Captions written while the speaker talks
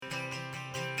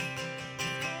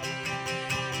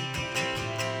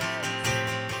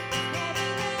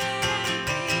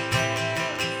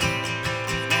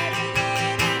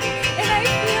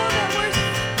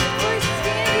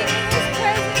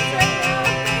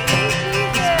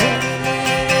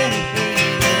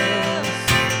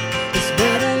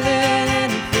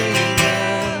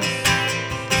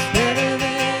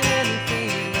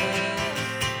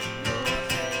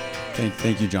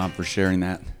John, for sharing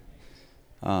that.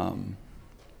 I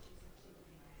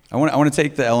want to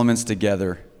take the elements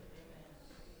together.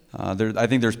 I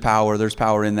think there's power. There's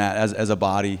power in that as a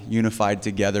body, unified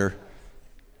together,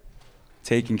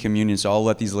 taking communion. So I'll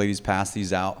let these ladies pass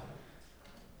these out.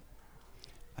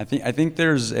 I think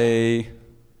there's I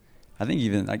think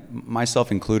even like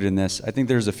myself included in this, I think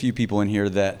there's a few people in here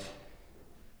that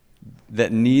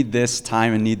need this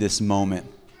time and need this moment.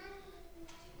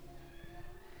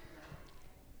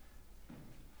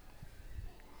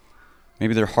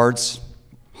 Maybe their hearts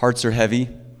are heavy.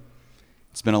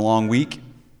 It's been a long week.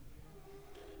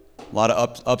 A lot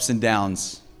of ups and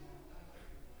downs.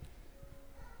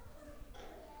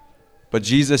 But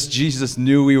Jesus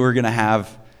knew we were going to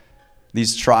have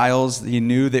these trials. He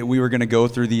knew that we were going to go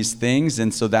through these things,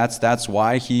 and so that's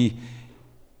why he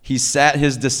sat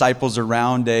his disciples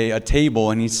around a table,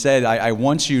 and he said, I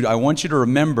want you to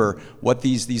remember what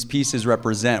these pieces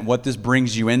represent, what this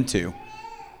brings you into,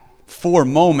 for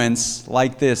moments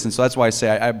like this. And so that's why I say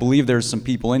I believe there's some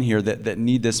people in here that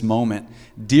need this moment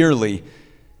dearly,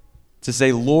 to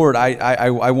say, Lord, I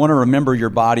want to remember your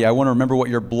body. I want to remember what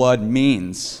your blood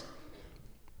means.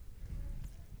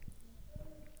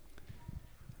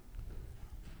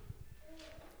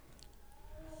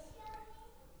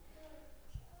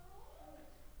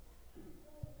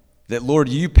 That, Lord,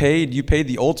 you paid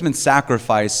the ultimate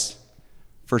sacrifice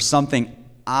for something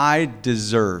I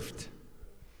deserved.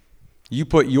 You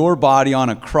put your body on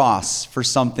a cross for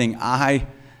something I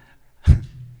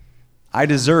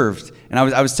deserved. And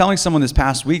I was telling someone this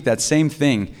past week that same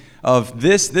thing of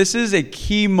this is a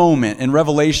key moment in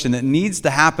Revelation that needs to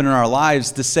happen in our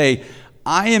lives, to say,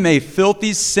 I am a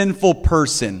filthy, sinful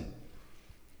person,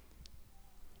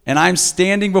 and I'm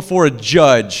standing before a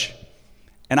judge,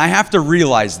 and I have to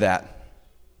realize that.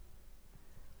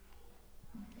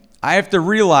 I have to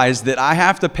realize that I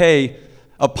have to pay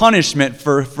a punishment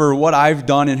for what I've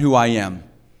done and who I am.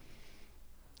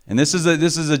 And this is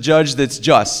a judge that's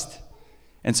just.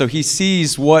 And so he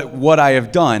sees what I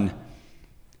have done.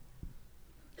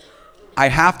 I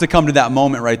have to come to that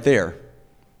moment right there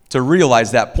to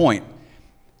realize that point.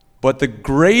 But the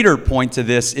greater point to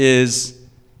this is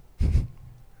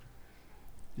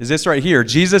this right here.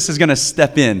 Jesus is going to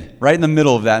step in right in the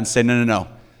middle of that and say, no.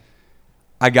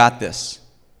 I got this.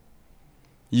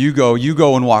 You go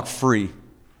and walk free.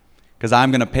 Because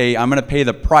I'm going to pay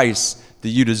the price that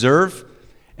you deserve,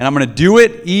 and I'm going to do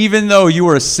it even though you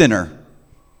were a sinner.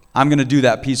 I'm going to do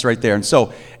that piece right there. And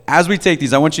so, as we take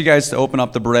these, I want you guys to open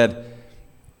up the bread.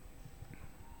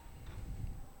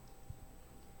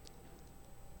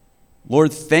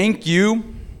 Lord, thank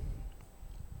you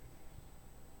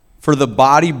for the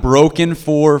body broken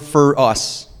for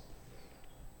us.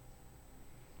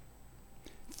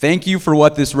 Thank you for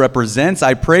what this represents.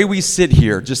 I pray we sit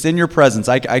here just in your presence.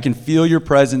 I can feel your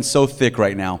presence so thick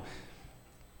right now.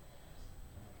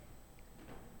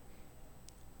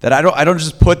 That I don't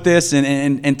just put this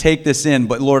and take this in,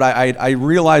 but Lord, I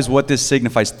realize what this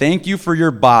signifies. Thank you for your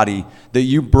body that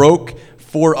you broke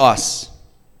for us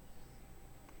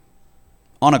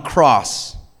on a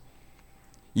cross.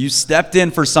 You stepped in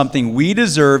for something we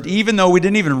deserved, even though we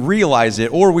didn't even realize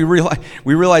it, or we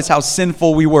realized how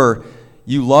sinful we were.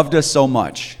 You loved us so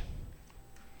much.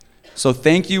 So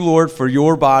thank you, Lord, for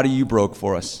your body you broke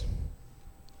for us.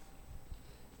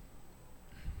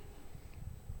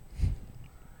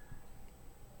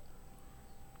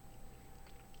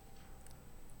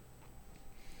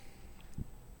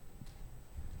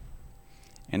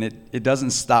 And it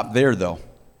doesn't stop there, though.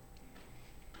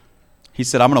 He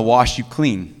said, I'm going to wash you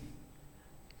clean.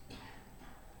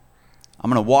 I'm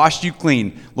going to wash you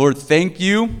clean. Lord, thank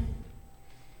you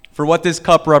for what this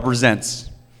cup represents.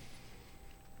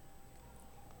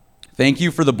 Thank you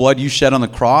for the blood you shed on the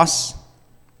cross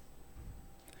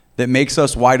that makes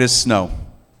us white as snow.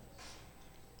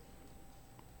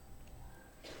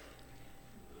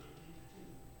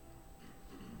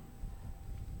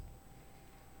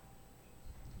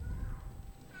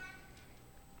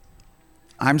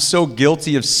 I'm so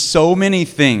guilty of so many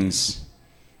things.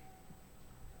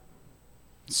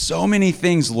 So many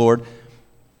things, Lord.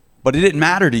 But it didn't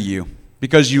matter to you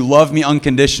because you love me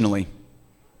unconditionally.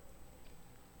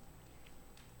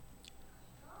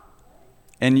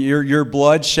 And your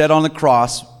blood shed on the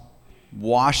cross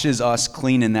washes us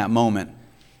clean in that moment.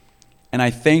 And I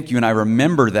thank you and I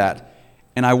remember that.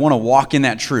 And I want to walk in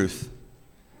that truth.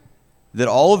 That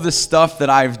all of the stuff that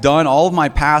I've done, all of my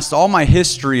past, all my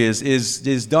history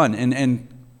is done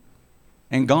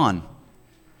and gone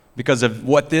because of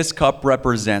what this cup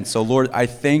represents. So Lord, I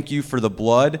thank you for the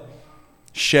blood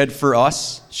shed for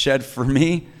us, shed for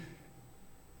me.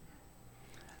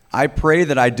 I pray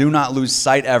that I do not lose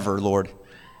sight ever, Lord.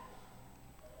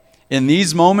 In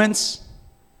these moments,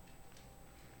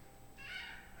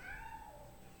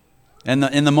 and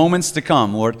in the moments to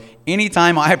come, Lord,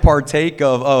 anytime I partake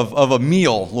of a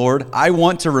meal, Lord, I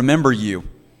want to remember you.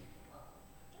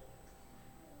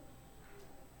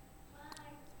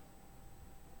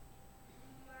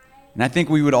 And I think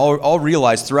we would all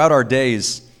realize throughout our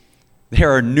days,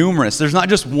 there are numerous. There's not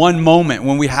just one moment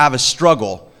when we have a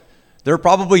struggle. There are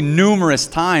probably numerous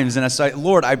times, and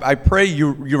Lord, I pray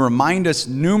you remind us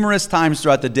numerous times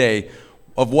throughout the day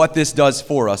of what this does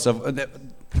for us, of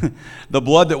the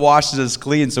blood that washes us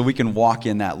clean so we can walk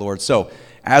in that, Lord. So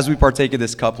as we partake of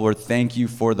this cup, Lord, thank you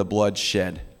for the blood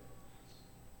shed.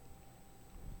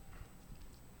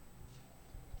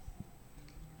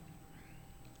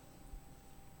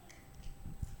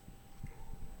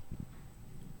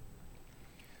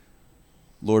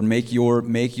 Lord, make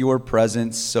your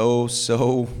presence so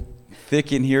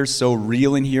thick in here, so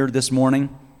real in here this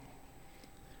morning.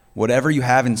 Whatever you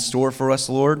have in store for us,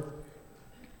 Lord,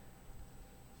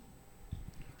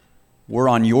 we're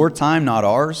on your time, not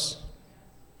ours.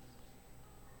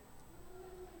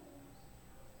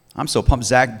 I'm so pumped,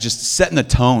 Zach, just setting the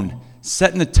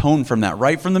tone from that.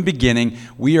 Right from the beginning,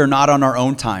 we are not on our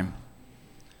own time.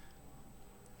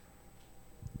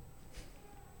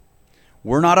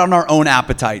 We're not on our own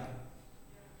appetite.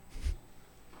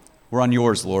 We're on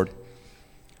yours, Lord.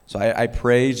 So I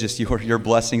pray just your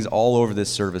blessings all over this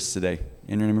service today.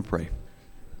 In your name we pray.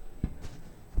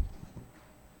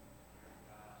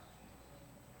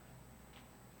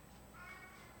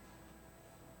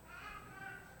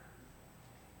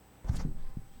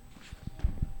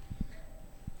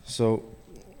 So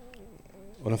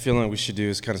what I'm feeling like we should do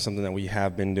is kind of something that we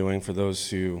have been doing for those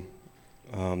who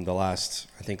the last,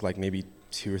 I think, like maybe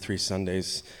 2 or 3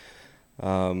 Sundays,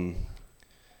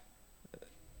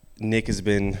 Nick has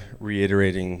been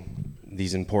reiterating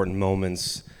these important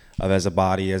moments of, as a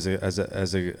body, as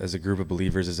a group of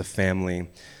believers, as a family,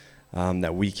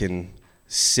 that we can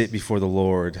sit before the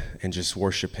Lord and just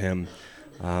worship Him,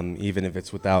 even if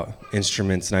it's without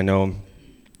instruments. And I know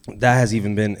that has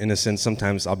even been, in a sense,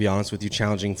 sometimes, I'll be honest with you,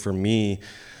 challenging for me.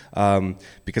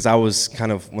 Because I was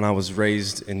kind of, when I was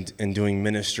raised in doing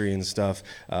ministry and stuff,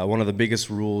 one of the biggest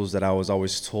rules that I was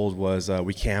always told was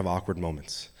we can't have awkward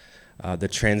moments. The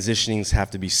transitionings have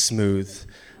to be smooth.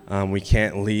 We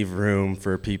can't leave room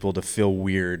for people to feel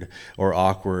weird or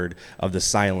awkward of the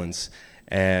silence.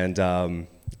 And,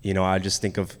 I just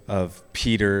think of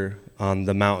Peter on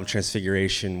the Mount of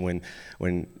Transfiguration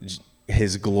when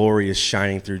his glory is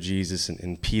shining through Jesus,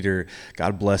 and Peter,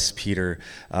 God bless Peter,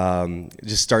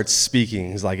 just starts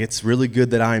speaking. He's like, it's really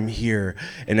good that I'm here.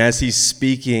 And as he's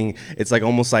speaking, it's like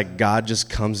almost like God just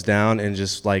comes down and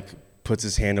just like puts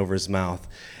his hand over his mouth.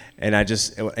 And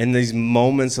in these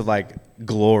moments of like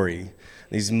glory,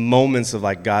 these moments of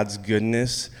like God's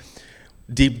goodness,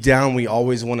 deep down, we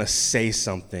always want to say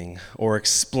something or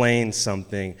explain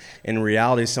something. In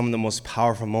reality, some of the most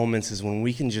powerful moments is when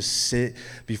we can just sit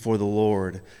before the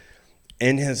Lord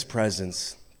in His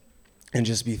presence and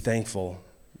just be thankful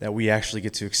that we actually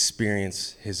get to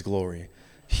experience His glory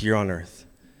here on earth.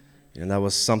 And that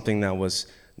was something that was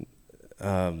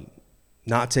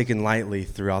not taken lightly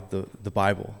throughout the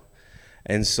Bible.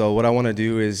 And so what I want to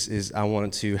do is I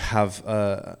want to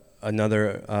have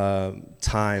another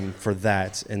time for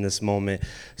that in this moment.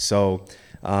 So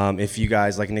if you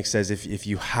guys, like Nick says, if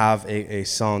you have a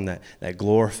song that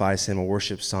glorifies Him, a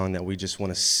worship song that we just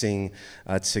want to sing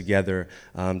together,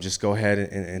 just go ahead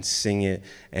and sing it,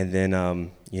 and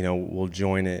then we'll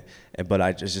join it. But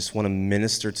I just want to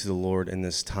minister to the Lord in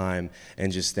this time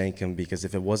and just thank Him, because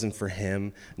if it wasn't for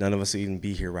Him, none of us would even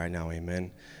be here right now.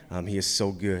 Amen. He is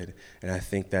so good, and I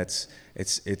think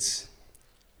it's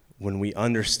when we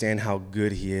understand how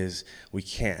good He is, we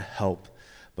can't help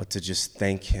but to just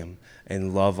thank Him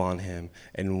and love on Him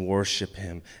and worship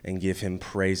Him and give Him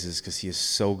praises, because He is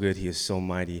so good, He is so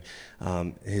mighty.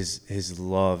 His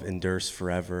love endures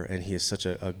forever, and He is such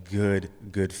a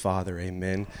good Father.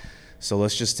 Amen. So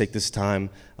let's just take this time.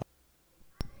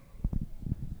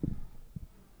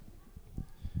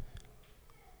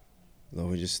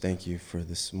 Lord, we just thank You for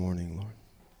this morning, Lord.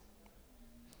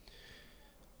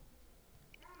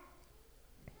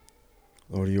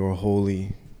 Lord, You are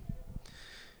holy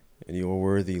and You are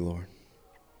worthy, Lord.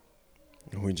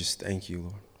 And we just thank You,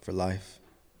 Lord, for life.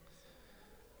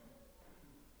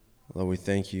 Lord, we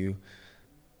thank You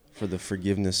for the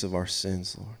forgiveness of our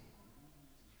sins, Lord.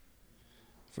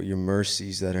 For Your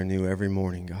mercies that are new every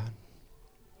morning, God.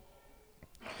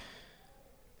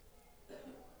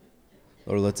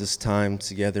 Lord, let this time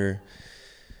together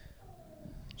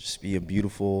just be a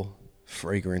beautiful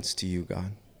fragrance to you,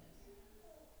 God.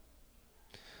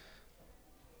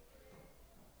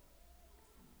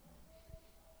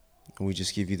 And we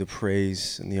just give you the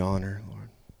praise and the honor, Lord.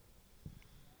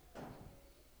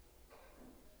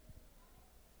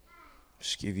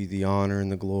 Just give you the honor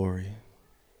and the glory.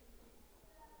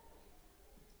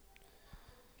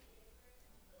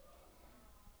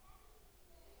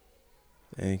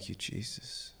 Thank you,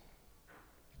 Jesus.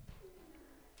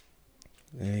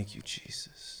 Thank you,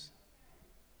 Jesus.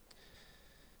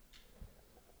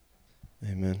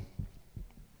 Amen.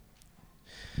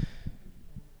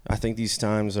 I think these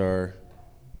times are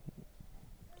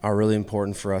really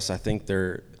important for us. I think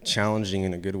they're challenging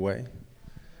in a good way.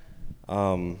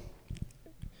 When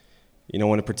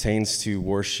it pertains to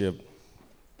worship,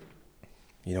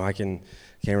 I can't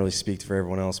really speak for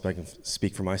everyone else, but I can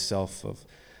speak for myself of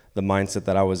the mindset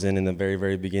that I was in the very,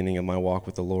 very beginning of my walk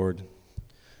with the Lord.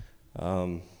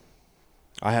 I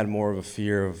had more of a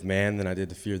fear of man than I did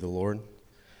the fear of the Lord,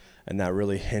 and that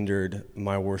really hindered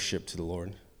my worship to the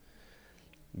Lord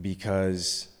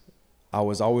because I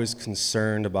was always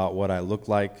concerned about what I looked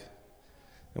like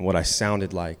and what I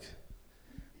sounded like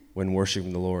when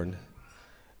worshiping the Lord.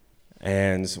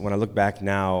 And when I look back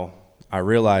now, I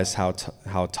realize how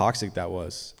toxic that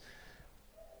was,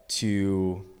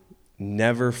 to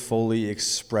never fully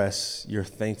express your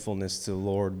thankfulness to the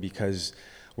Lord because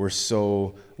we're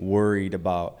so worried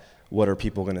about what are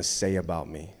people going to say about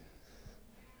me.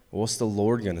 What's the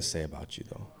Lord going to say about you,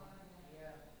 though?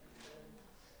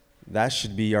 That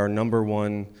should be our number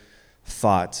one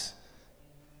thought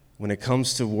when it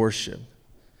comes to worship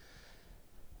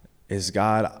is,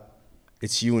 God,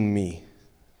 it's you and me.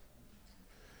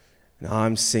 And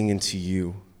I'm singing to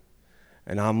you.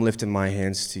 And I'm lifting my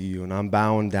hands to you. And I'm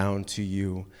bowing down to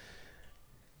you.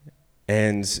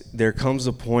 And there comes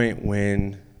a point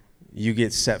when you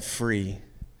get set free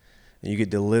and you get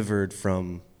delivered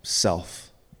from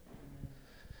self.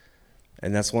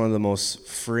 And that's one of the most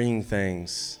freeing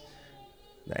things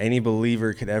that any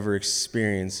believer could ever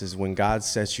experience is when God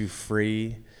sets you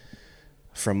free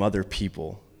from other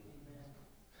people.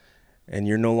 And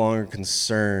you're no longer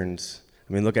concerned.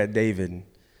 I mean, look at David,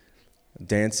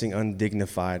 dancing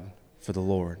undignified for the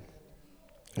Lord.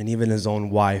 And even his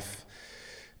own wife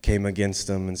came against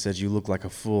him and said, you look like a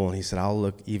fool. And he said, I'll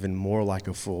look even more like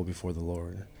a fool before the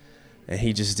Lord. And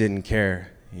he just didn't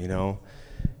care,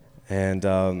 And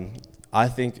I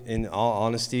think, in all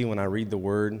honesty, when I read the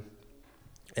word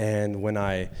and when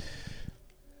I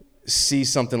see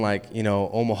something like,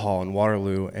 Omaha and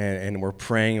Waterloo, and we're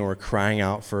praying and we're crying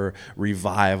out for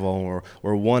revival, or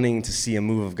we're wanting to see a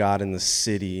move of God in the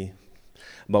city,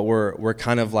 but we're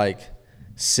kind of like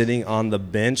sitting on the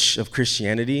bench of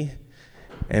Christianity,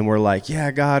 and we're like,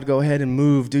 yeah, God, go ahead and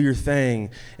move, do your thing,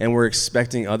 and we're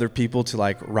expecting other people to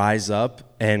like rise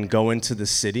up and go into the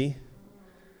city.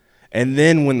 And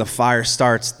then when the fire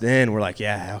starts, then we're like,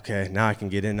 yeah, okay, now I can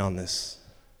get in on this.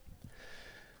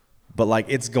 But like,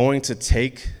 it's going to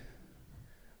take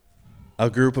a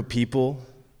group of people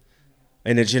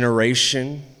in a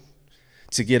generation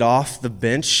to get off the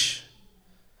bench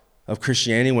of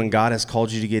Christianity when God has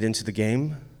called you to get into the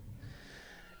game.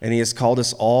 And he has called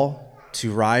us all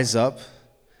to rise up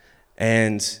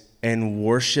and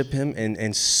worship him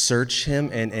and search him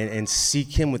and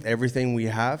seek him with everything we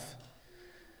have.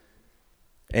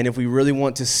 And if we really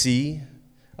want to see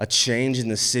a change in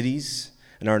the cities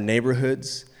and our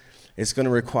neighborhoods, it's going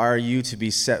to require you to be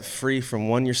set free from,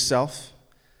 one, yourself,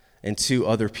 and two,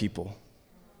 other people.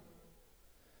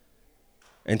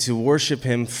 And to worship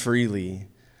him freely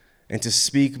and to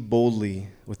speak boldly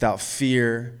without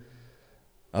fear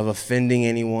of offending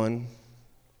anyone.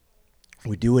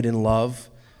 We do it in love.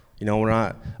 We're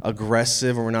not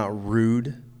aggressive or we're not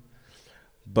rude,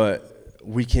 but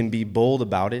we can be bold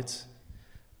about it.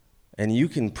 And you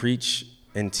can preach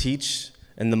and teach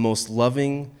in the most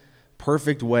loving,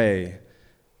 perfect way,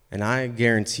 and I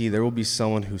guarantee there will be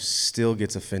someone who still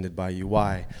gets offended by you.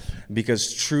 Why?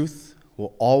 Because truth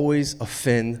will always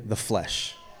offend the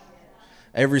flesh.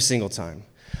 Every single time.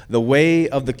 The way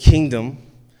of the kingdom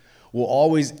will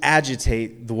always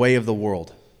agitate the way of the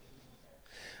world.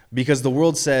 Because the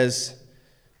world says,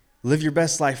 live your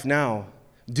best life now.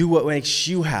 Do what makes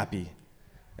you happy.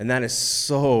 And that is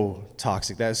so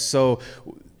toxic. That is so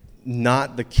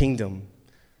not the kingdom.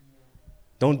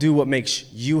 Don't do what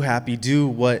makes you happy. Do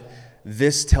what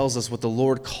this tells us, what the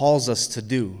Lord calls us to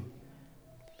do.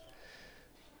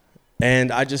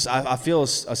 And I feel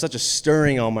such a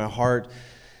stirring on my heart.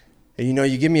 And,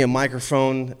 you give me a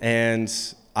microphone and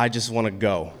I just want to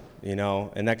go,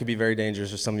 and that could be very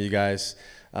dangerous for some of you guys.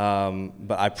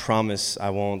 But I promise I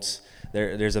won't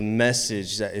there's a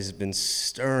message that has been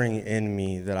stirring in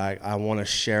me that I want to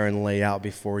share and lay out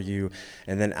before you.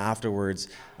 And then afterwards,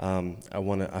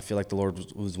 I feel like the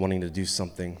Lord was wanting to do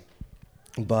something.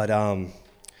 But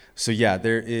so yeah,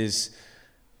 there is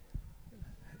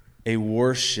a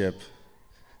worship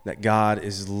that God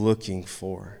is looking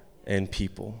for in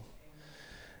people.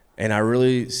 And I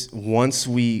really, once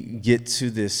we get to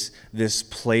this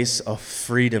place of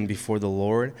freedom before the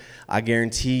Lord, I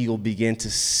guarantee you'll begin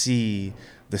to see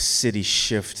the city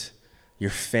shift, your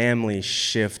family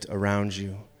shift around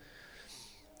you.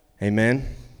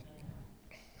 Amen?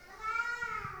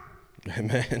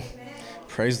 Amen.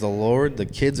 Praise the Lord. The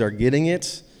kids are getting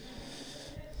it.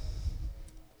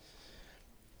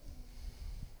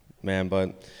 Man,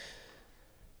 but,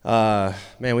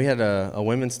 we had a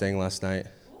women's thing last night.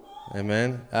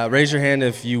 Amen. Raise your hand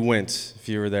if you went, if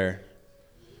you were there.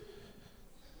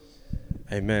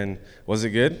 Amen. Was it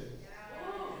good? It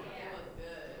was good.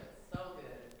 So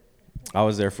good. I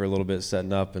was there for a little bit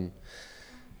setting up and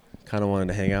kind of wanted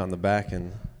to hang out in the back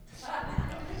and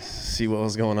see what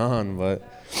was going on, but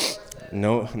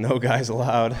no guys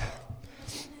allowed.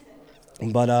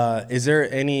 But is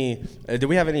there any, do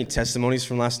we have any testimonies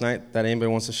from last night that anybody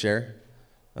wants to share?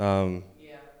 Yeah?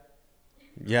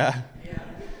 Yeah.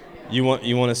 You want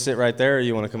to sit right there, or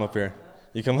you want to come up here?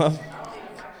 You come up?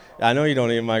 I know you don't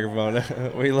need a microphone.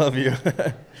 We love you.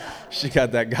 She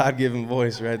got that God-given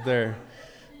voice right there.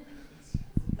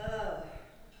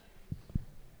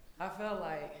 I feel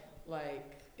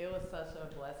like it was such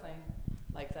a blessing,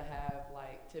 like to have,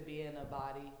 like to be in a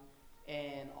body,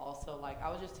 and also like I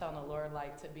was just telling the Lord,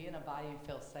 like to be in a body and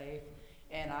feel safe.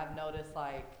 And I've noticed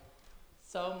like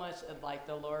so much of like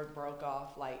the Lord broke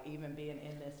off, like even being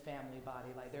in this family body.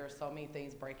 Like there are so many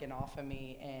things breaking off of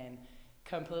me and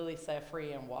completely set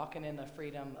free and walking in the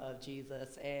freedom of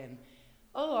Jesus. And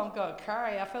I'm gonna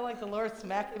cry. I feel like the Lord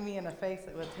smacking me in the face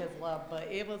with his love. But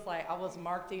it was like I was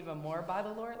marked even more by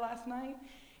the Lord last night.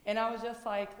 And I was just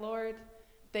like, Lord,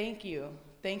 thank you.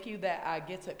 Thank you that I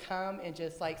get to come and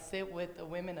just like sit with the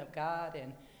women of God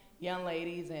and young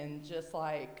ladies and just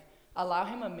like allow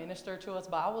him to minister to us.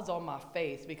 But I was on my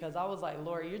face because I was like,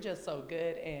 Lord, you're just so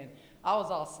good. And I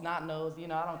was all snot-nosed. You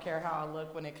know, I don't care how I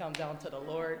look when it comes down to the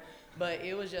Lord. But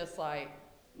it was just like,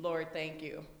 Lord, thank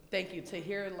you. Thank you. To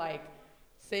hear like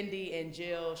Cindy and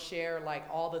Jill share like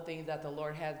all the things that the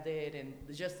Lord has did and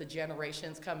just the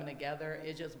generations coming together,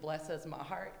 it just blesses my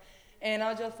heart. And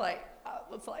I was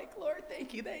like, Lord,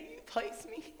 thank you that you placed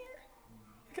me here.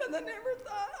 Because I never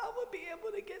thought I would be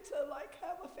able to get to like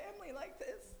have a family like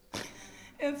this.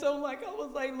 And so like I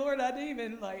was like, Lord, I didn't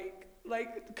even like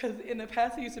because in the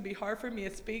past it used to be hard for me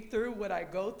to speak through what I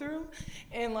go through.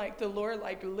 And like the Lord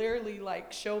like literally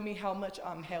like showed me how much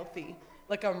I'm healthy.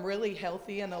 Like I'm really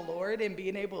healthy in the Lord and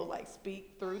being able to like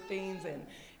speak through things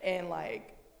and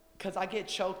like because I get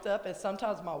choked up and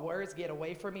sometimes my words get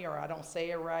away from me or I don't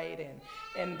say it right.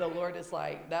 And the Lord is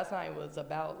like, that's not what it's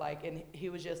about. Like, and he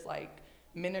was just like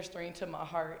ministering to my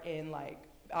heart and like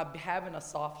I'm having a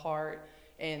soft heart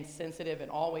and sensitive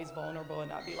and always vulnerable.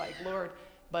 And I'd be like, Lord,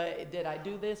 but did I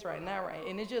do this right now? Right.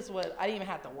 And it just was, I didn't even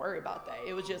have to worry about that.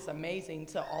 It was just amazing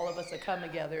to all of us to come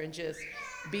together and just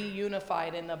be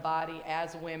unified in the body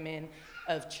as women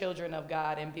of children of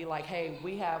God and be like, hey,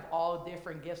 we have all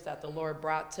different gifts that the Lord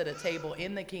brought to the table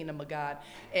in the kingdom of God.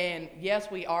 And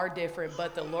yes, we are different,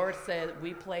 but the Lord said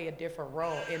we play a different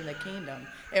role in the kingdom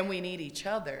and we need each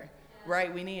other.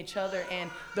 Right, we need each other. And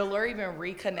the Lord even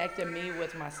reconnected me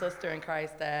with my sister in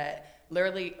Christ that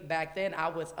literally back then I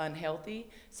was unhealthy.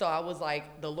 So I was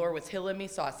like, the Lord was healing me.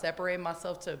 So I separated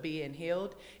myself to being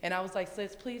healed. And I was like,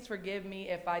 sis, please forgive me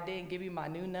if I didn't give you my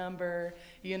new number.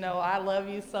 You know, I love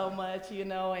you so much, you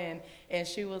know. And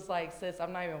she was like, sis,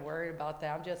 I'm not even worried about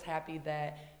that. I'm just happy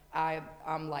that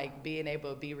I'm like being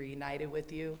able to be reunited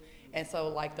with you. And so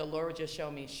like the Lord just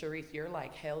showed me, Sharice, you're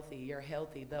like healthy. You're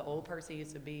healthy. The old person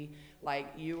used to be like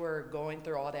you were going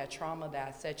through all that trauma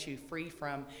that set you free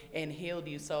from and healed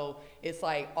you. So it's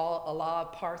like a lot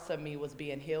of parts of me was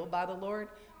being healed by the Lord.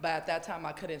 But at that time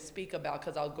I couldn't speak about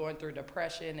because I was going through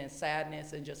depression and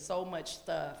sadness and just so much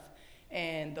stuff.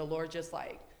 And the Lord just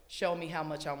like showed me how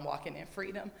much I'm walking in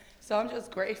freedom. So I'm just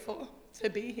grateful to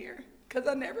be here because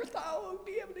I never thought I would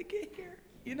be able to get here,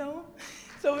 you know?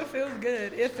 So it feels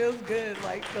good. It feels good,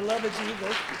 like the love of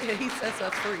Jesus, and he sets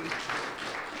us free.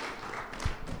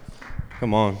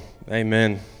 Come on.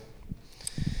 Amen.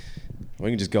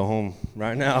 We can just go home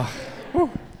right now.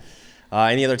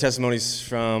 Any other testimonies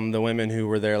from the women who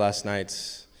were there last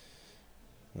night?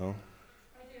 No?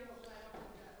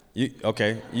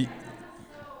 Okay.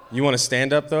 You want to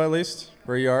stand up, though, at least,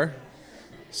 where you are,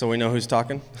 so we know who's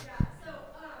talking?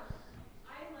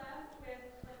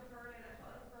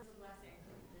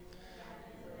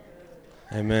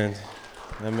 Amen.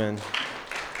 Amen.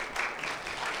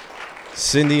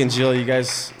 Cindy and Jill, you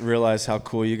guys realize how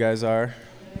cool you guys are?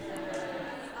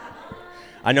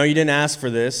 I know you didn't ask for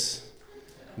this,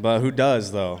 but who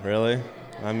does, though, really?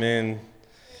 I mean,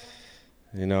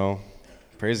 you know,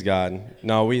 praise God.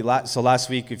 No, so last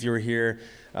week, if you were here,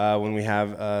 when we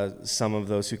have some of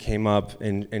those who came up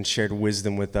and shared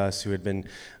wisdom with us, who had been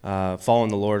following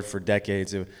the Lord for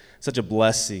decades, it was such a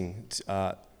blessing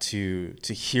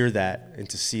to hear that and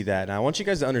to see that. And I want you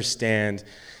guys to understand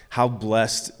how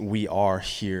blessed we are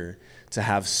here to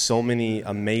have so many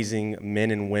amazing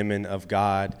men and women of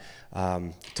God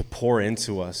to pour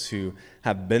into us, who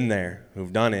have been there,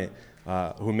 who've done it,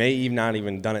 who may even not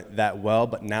even done it that well,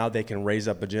 but now they can raise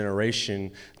up a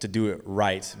generation to do it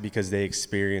right because they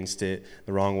experienced it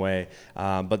the wrong way.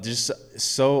 But just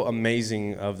so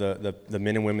amazing of the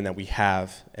men and women that we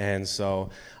have. And so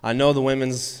I know the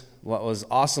women's, what was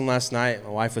awesome last night,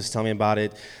 my wife was telling me about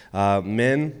it.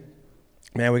 Men,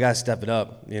 man, we got to step it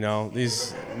up. You know,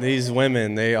 these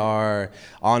women, they are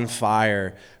on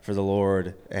fire for the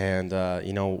Lord. And,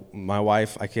 you know, my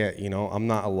wife, I can't, you know, I'm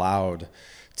not allowed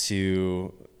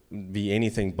to be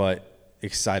anything but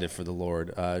excited for the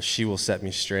Lord. She will set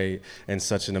me straight in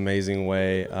such an amazing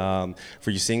way. For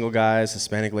you single guys,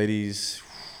 Hispanic ladies,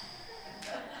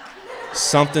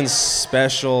 something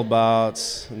special about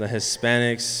the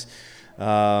Hispanics.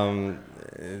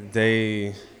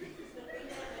 They,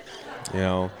 you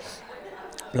know,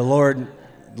 the Lord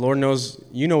knows,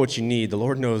 you know what you need. The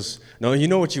Lord knows, no, you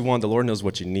know what you want. The Lord knows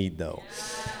what you need, though.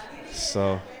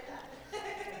 So,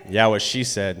 yeah, what she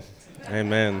said.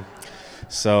 Amen.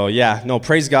 So, yeah, no,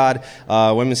 praise God.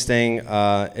 Women's Thing,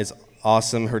 it's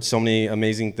awesome. Heard so many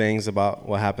amazing things about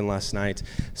what happened last night.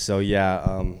 So,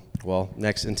 yeah, well,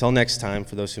 until next time,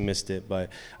 for those who missed it, but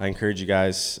I encourage you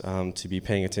guys to be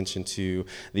paying attention to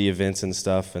the events and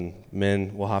stuff, and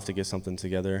men, we'll have to get something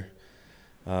together.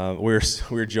 We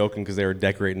were joking because they were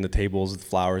decorating the tables with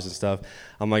flowers and stuff.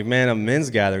 I'm like, man, a men's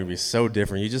gathering would be so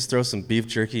different. You just throw some beef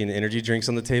jerky and energy drinks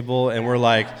on the table, and we're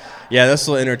like, yeah, this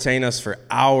will entertain us for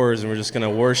hours, and we're just going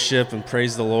to worship and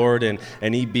praise the Lord and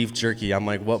eat beef jerky. I'm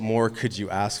like, what more could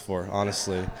you ask for,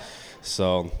 honestly?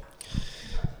 So,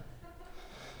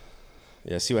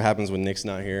 yeah, see what happens when Nick's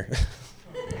not here.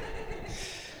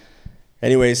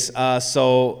 Anyways,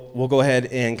 so we'll go ahead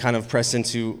and kind of press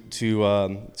into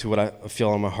what I feel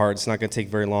on my heart. It's not going to take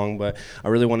very long, but I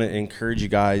really want to encourage you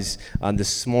guys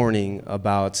this morning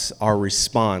about our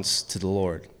response to the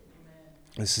Lord.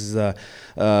 This is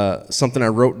something I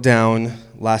wrote down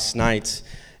last night,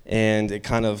 and it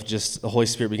kind of just, the Holy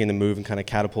Spirit began to move and kind of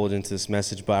catapulted into this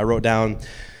message. But I wrote down,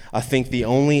 I think the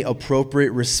only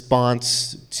appropriate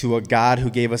response to a God who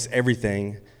gave us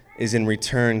everything is in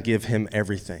return give him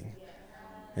everything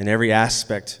in every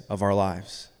aspect of our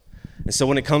lives. And so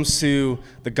when it comes to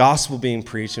the gospel being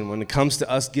preached, and when it comes to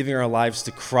us giving our lives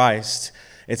to Christ,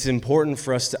 it's important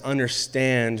for us to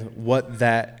understand what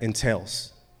that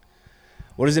entails.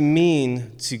 What does it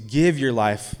mean to give your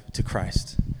life to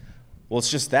Christ? Well,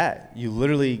 it's just that. You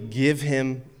literally give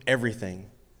him everything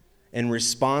in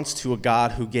response to a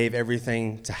God who gave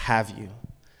everything to have you.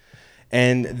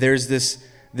 And there's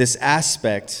this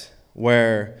aspect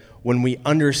where when we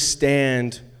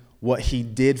understand what he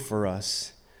did for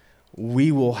us,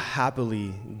 we will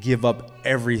happily give up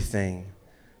everything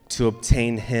to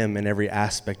obtain him in every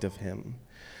aspect of him.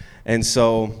 And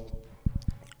so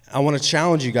I want to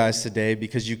challenge you guys today,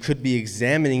 because you could be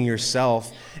examining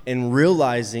yourself and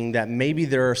realizing that maybe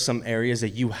there are some areas that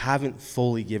you haven't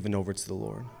fully given over to the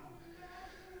Lord.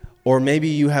 Or maybe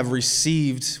you have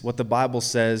received what the Bible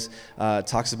says,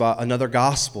 talks about another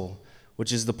gospel,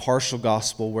 which is the partial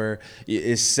gospel, where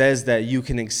it says that you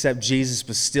can accept Jesus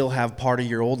but still have part of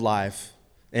your old life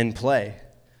in play.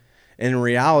 And in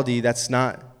reality, that's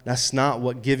not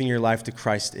what giving your life to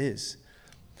Christ is.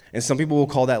 And some people will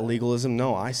call that legalism.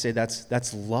 No, I say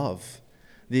that's love.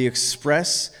 The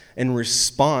express and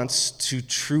response to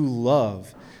true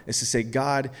love is to say,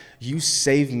 God, you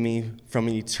saved me from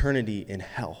an eternity in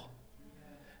hell.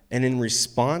 And in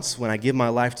response, when I give my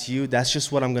life to you, that's just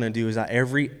what I'm going to do, is that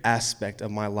every aspect of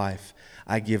my life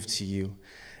I give to you.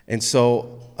 And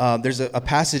so there's a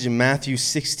passage in Matthew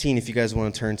 16, if you guys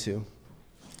want to turn to.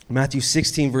 Matthew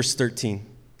 16, verse 13.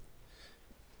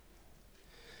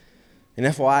 And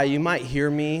FYI, you might hear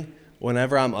me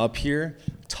whenever I'm up here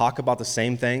talk about the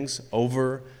same things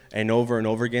over and over and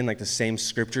over again, like the same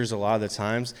scriptures a lot of the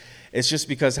times. It's just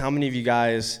because how many of you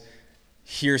guys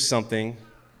hear something?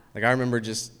 Like, I remember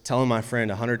just telling my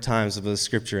friend 100 times of the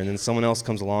scripture, and then someone else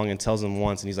comes along and tells him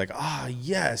once, and he's like,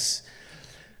 yes.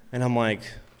 And I'm like,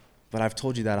 but I've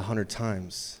told you that 100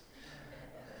 times.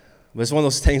 But it's one of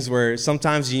those things where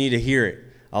sometimes you need to hear it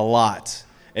a lot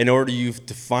in order you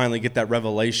to finally get that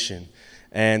revelation.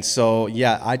 And so,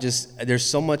 yeah, there's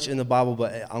so much in the Bible,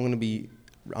 but I'm going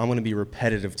to be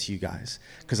repetitive to you guys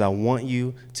because I want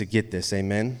you to get this.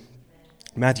 Amen.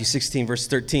 Matthew 16, verse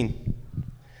 13.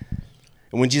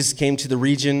 And when Jesus came to the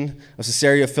region of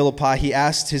Caesarea Philippi, he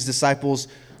asked his disciples,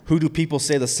 "Who do people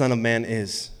say the Son of Man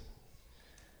is?"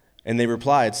 And they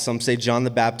replied, "Some say John the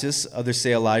Baptist, others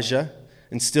say Elijah,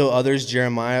 and still others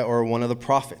Jeremiah or one of the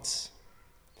prophets."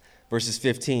 Verses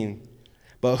 15.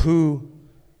 "But who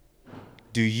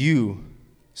do you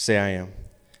say I am?"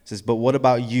 It says, "But what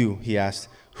about you?" he asked.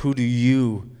 "Who do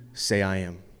you say I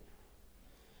am?"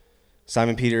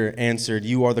 Simon Peter answered,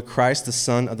 "You are the Christ, the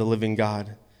Son of the living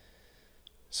God."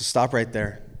 So stop right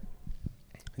there.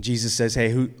 Jesus says, "Hey,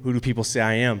 who do people say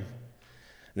I am?"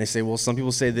 And they say, "Well, some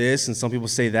people say this and some people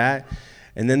say that."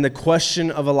 And then the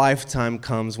question of a lifetime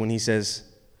comes when he says,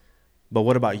 "But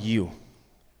what about you?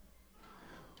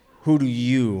 Who do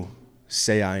you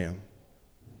say I am?"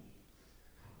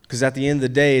 Because at the end of the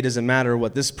day, it doesn't matter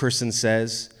what this person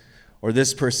says or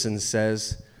this person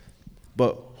says,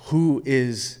 but who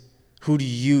do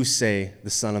you say the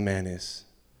Son of Man is?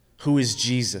 Who is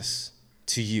Jesus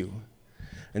to you?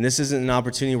 And this isn't an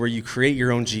opportunity where you create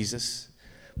your own Jesus,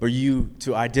 but you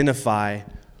to identify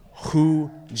who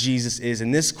Jesus is.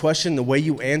 And this question, the way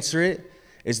you answer it,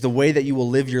 is the way that you will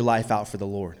live your life out for the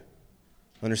Lord.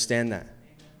 Understand that?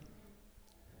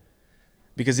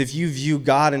 Because if you view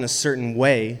God in a certain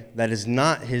way that is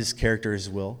not his character, his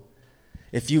will,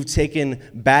 if you've taken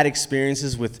bad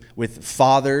experiences with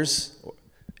fathers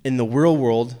in the real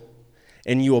world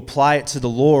and you apply it to the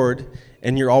Lord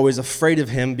and you're always afraid of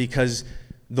him because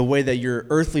the way that your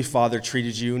earthly father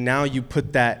treated you, now you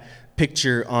put that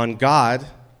picture on God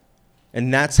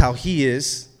and that's how he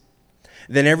is,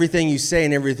 then everything you say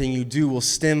and everything you do will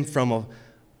stem from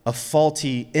a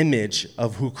faulty image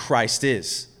of who Christ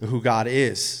is, who God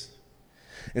is.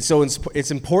 And so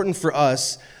it's important for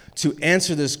us to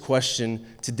answer this question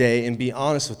today and be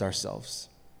honest with ourselves.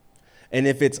 And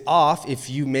if it's off,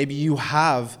 maybe you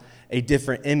have a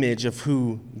different image of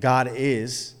who God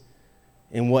is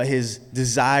and what his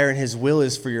desire and his will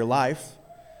is for your life,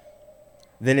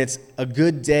 then it's a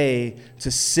good day to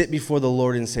sit before the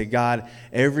Lord and say, "God,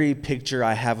 every picture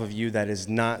I have of you that is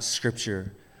not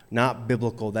scripture, not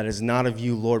biblical, that is not of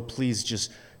you, Lord, please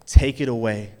just take it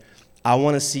away. I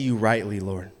want to see you rightly,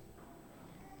 Lord.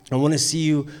 I want to see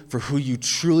you for who you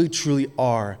truly, truly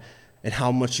are and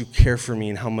how much you care for me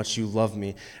and how much you love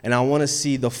me. And I want to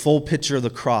see the full picture of the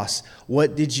cross.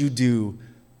 What did you do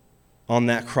on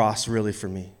that cross really for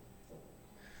me?"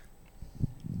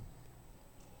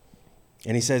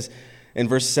 And he says in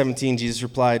verse 17, Jesus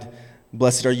replied,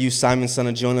 "Blessed are you, Simon, son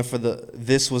of Jonah, for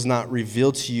this was not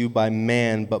revealed to you by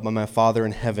man, but by my Father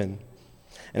in heaven.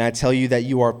 And I tell you that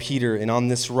you are Peter, and on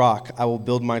this rock I will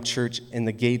build my church, and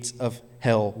the gates of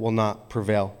hell will not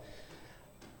prevail.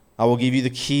 I will give you the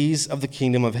keys of the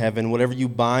kingdom of heaven. Whatever you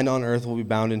bind on earth will be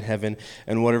bound in heaven,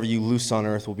 and whatever you loose on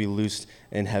earth will be loosed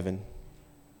in heaven."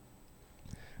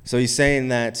 So he's saying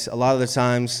that a lot of the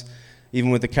times,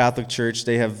 even with the Catholic Church,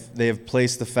 they have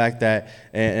placed the fact that,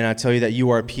 and I tell you that you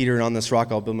are Peter, and on this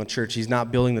rock I'll build my church. He's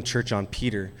not building the church on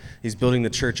Peter. He's building the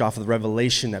church off of the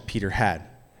revelation that Peter had.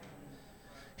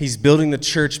 He's building the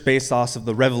church based off of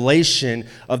the revelation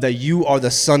of that you are the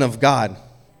Son of God.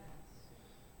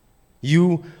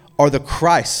 You are the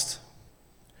Christ,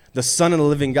 the Son of the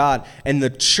living God. And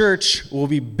the church will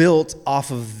be built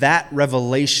off of that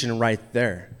revelation right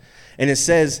there. And it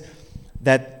says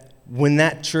that when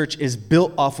that church is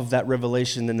built off of that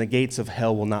revelation, then the gates of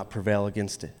hell will not prevail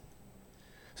against it.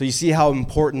 So you see how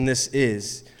important this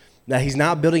is, that he's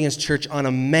not building his church on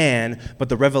a man, but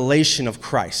the revelation of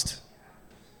Christ.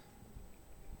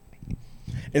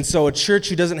 And so a church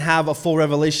who doesn't have a full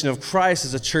revelation of Christ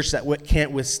is a church that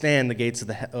can't withstand the gates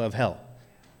of hell.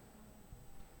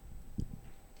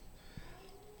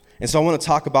 And so I want to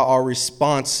talk about our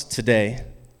response today.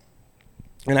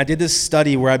 And I did this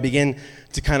study where I began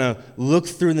to kind of look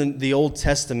through the Old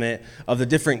Testament of the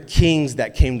different kings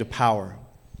that came to power.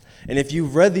 And if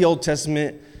you've read the Old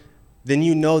Testament, then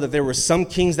you know that there were some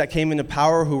kings that came into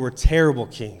power who were terrible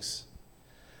kings.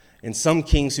 And some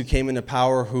kings who came into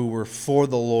power who were for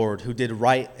the Lord, who did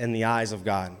right in the eyes of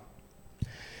God.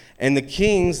 And the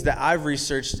kings that I've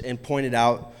researched and pointed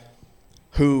out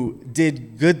who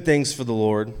did good things for the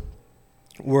Lord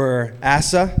were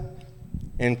Asa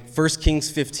in 1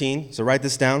 Kings 15. So write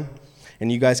this down,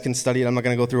 and you guys can study it. I'm not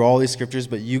going to go through all these scriptures,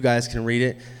 but you guys can read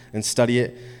it and study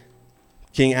it.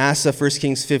 King Asa, 1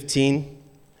 Kings 15.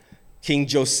 King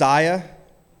Josiah,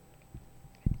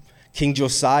 King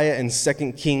Josiah in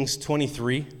 2 Kings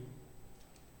 23.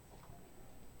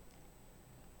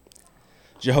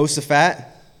 Jehoshaphat,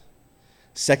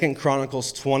 2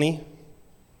 Chronicles 20.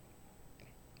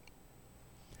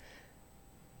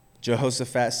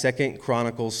 Jehoshaphat, 2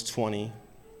 Chronicles 20.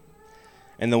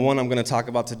 And the one I'm going to talk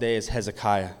about today is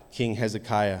Hezekiah, King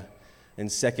Hezekiah, in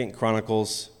 2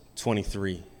 Chronicles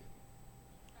 23.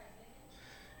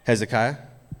 Hezekiah,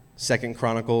 2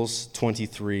 Chronicles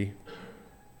 23.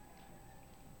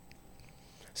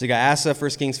 So you got Asa,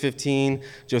 1 Kings 15,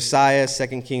 Josiah,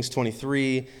 2 Kings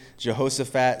 23,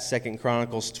 Jehoshaphat, 2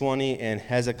 Chronicles 20, and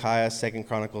Hezekiah, 2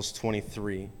 Chronicles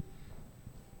 23.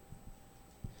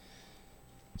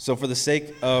 So for the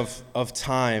sake of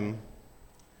time,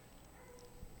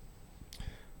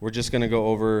 we're just going to go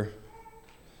over,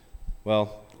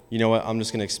 well, you know what? I'm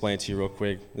just going to explain it to you real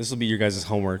quick. This will be your guys'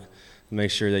 homework. Make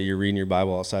sure that you're reading your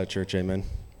Bible outside of church, amen.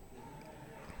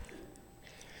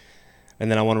 And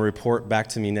then I want to report back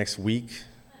to me next week,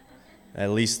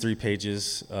 at least 3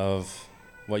 pages of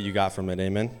what you got from it,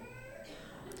 amen.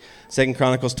 2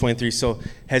 Chronicles 23, so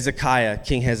Hezekiah,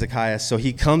 King Hezekiah, so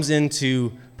he comes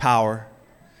into power.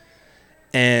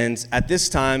 And at this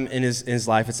time in his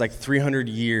life, it's like 300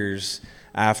 years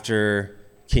after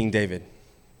King David.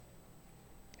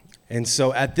 And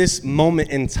so at this moment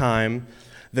in time,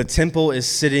 the temple is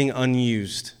sitting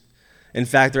unused. In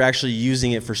fact, they're actually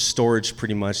using it for storage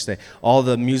pretty much. All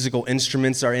the musical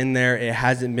instruments are in there. It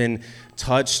hasn't been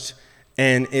touched.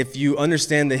 And if you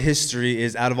understand the history,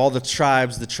 is out of all the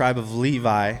tribes, the tribe of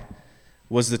Levi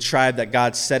was the tribe that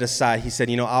God set aside. He said,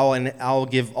 I'll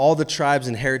give all the tribes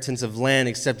inheritance of land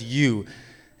except you.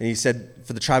 And he said,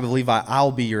 for the tribe of Levi,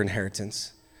 I'll be your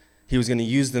inheritance. He was going to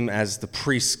use them as the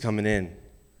priests coming in.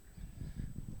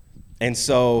 And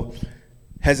so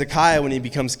Hezekiah, when he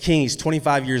becomes king, he's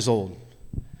 25 years old.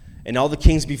 And all the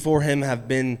kings before him have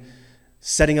been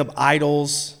setting up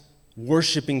idols,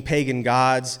 worshiping pagan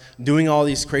gods, doing all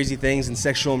these crazy things and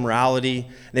sexual immorality.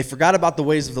 They forgot about the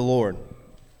ways of the Lord.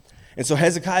 And so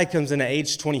Hezekiah comes in at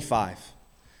age 25.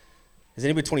 Is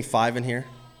anybody 25 in here?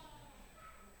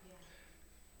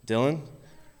 Dylan?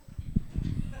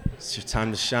 It's your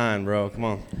time to shine, bro. Come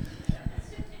on.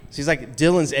 So he's like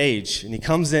Dylan's age, and he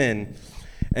comes in,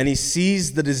 and he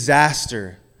sees the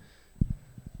disaster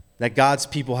that God's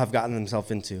people have gotten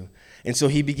themselves into. And so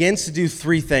he begins to do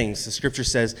 3 things. The scripture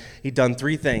says he'd done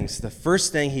 3 things. The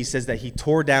first thing, he says that he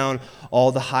tore down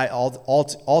all the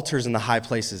altars in the high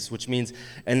places, which means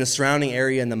in the surrounding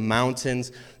area, in the mountains,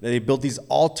 that they built these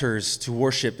altars to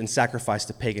worship and sacrifice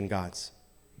to pagan gods.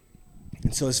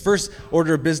 And so his first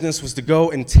order of business was to go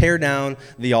and tear down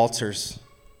the altars.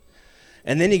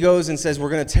 And then he goes and says,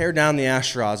 we're going to tear down the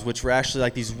Asherahs, which were actually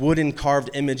like these wooden carved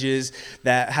images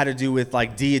that had to do with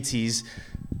like deities,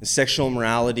 sexual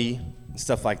immorality, and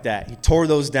stuff like that. He tore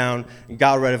those down and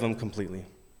got rid of them completely.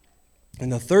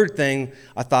 And the third thing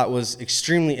I thought was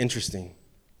extremely interesting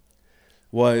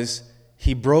was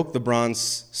he broke the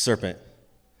bronze serpent.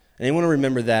 Anyone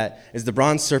remember that? Is the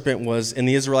bronze serpent was in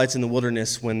the Israelites in the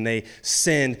wilderness when they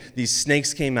sinned, these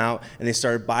snakes came out and they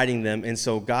started biting them. And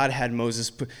so God had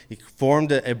Moses, he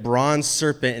formed a bronze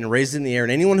serpent and raised it in the air,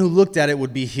 and anyone who looked at it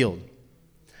would be healed.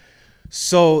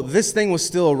 So this thing was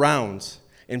still around,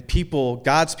 and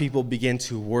God's people began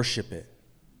to worship it.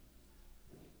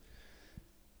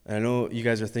 And I know you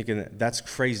guys are thinking, that's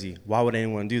crazy. Why would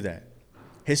anyone do that?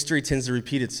 History tends to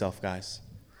repeat itself, guys.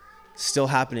 It's still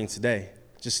happening today,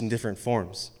 just in different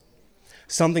forms.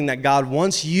 Something that God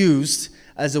once used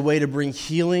as a way to bring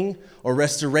healing or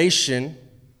restoration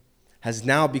has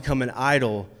now become an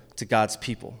idol to God's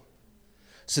people.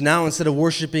 So now instead of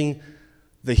worshiping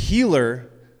the healer,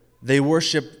 they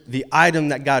worship the item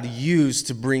that God used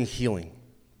to bring healing.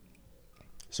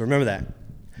 So remember that.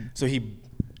 So he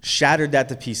shattered that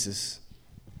to pieces.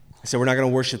 He said, we're not going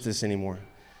to worship this anymore.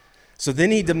 So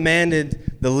then he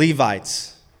demanded the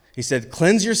Levites. He said,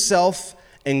 cleanse yourself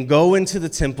and go into the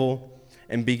temple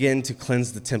and begin to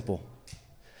cleanse the temple.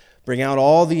 Bring out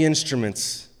all the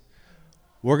instruments.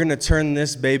 We're going to turn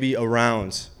this baby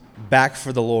around, back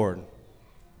for the Lord.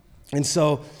 And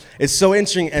so it's so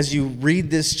interesting as you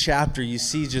read this chapter, you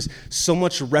see just so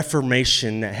much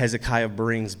reformation that Hezekiah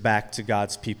brings back to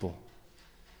God's people.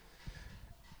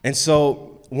 And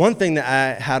so one thing that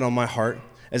I had on my heart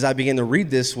as I began to read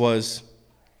this was,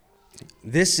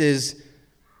 this is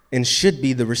and should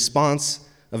be the response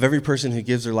of every person who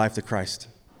gives their life to Christ.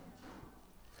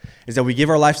 Is that we give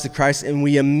our lives to Christ and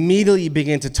we immediately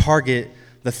begin to target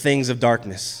the things of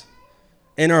darkness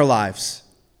in our lives.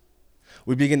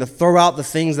 We begin to throw out the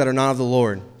things that are not of the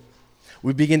Lord.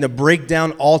 We begin to break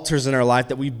down altars in our life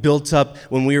that we built up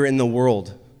when we were in the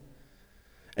world.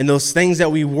 And those things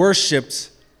that we worshiped,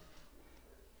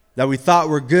 that we thought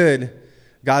were good,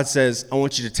 God says, I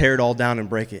want you to tear it all down and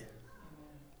break it.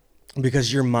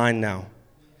 Because you're mine now.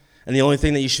 And the only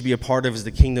thing that you should be a part of is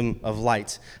the kingdom of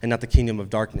light and not the kingdom of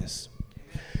darkness.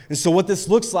 And so what this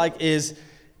looks like is,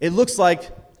 it looks like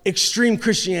extreme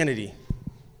Christianity,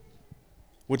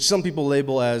 which some people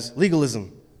label as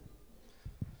legalism.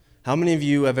 How many of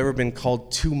you have ever been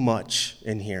called too much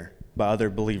in here by other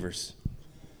believers?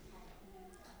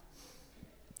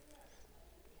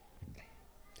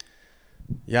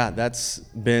 Yeah, that's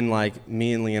been like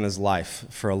me and Leanna's life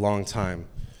for a long time.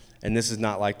 And this is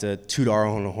not like to toot our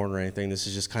own horn or anything. This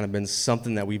has just kind of been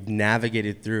something that we've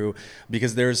navigated through,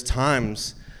 because there's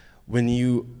times when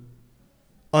you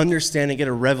understand and get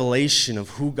a revelation of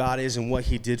who God is and what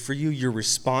he did for you, your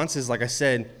response is, like I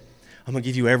said, I'm going to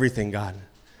give you everything, God.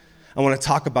 I want to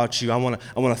talk about you. I want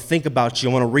to think about you.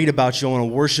 I want to read about you. I want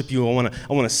to worship you. I want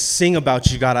to sing about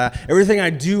you, God. Everything I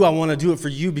do, I want to do it for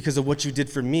you because of what you did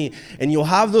for me. And you'll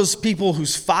have those people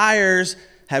whose fires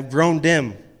have grown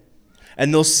dim.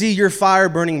 And they'll see your fire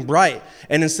burning bright.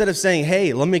 And instead of saying,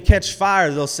 hey, let me catch fire,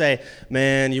 they'll say,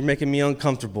 man, you're making me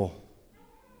uncomfortable.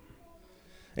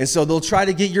 And so they'll try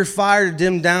to get your fire to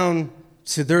dim down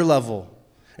to their level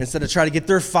instead of try to get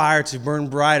their fire to burn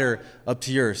brighter up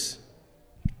to yours.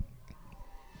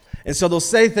 And so they'll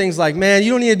say things like, man,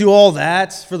 you don't need to do all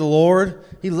that for the Lord.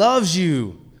 He loves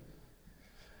you.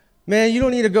 Man, you don't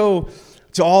need to go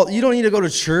to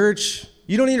church.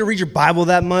 You don't need to read your Bible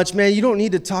that much, man. You don't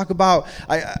need to talk about...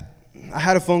 I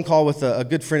had a phone call with a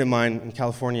good friend of mine in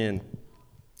California,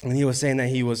 and he was saying that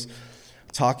he was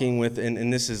talking with,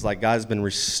 and this is like God's been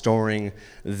restoring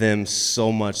them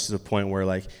so much to the point where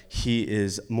like he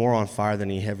is more on fire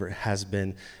than he ever has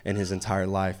been in his entire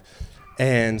life.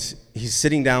 And he's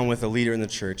sitting down with a leader in the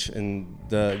church, and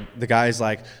the guy's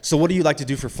like, so what do you like to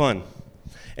do for fun?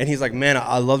 And he's like, man,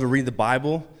 I love to read the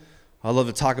Bible. I love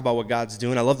to talk about what God's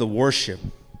doing. I love to worship.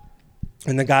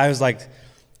 And the guy was like,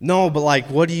 no, but like,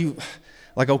 what do you,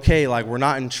 like, okay, like, we're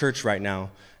not in church right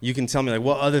now. You can tell me, like,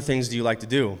 what other things do you like to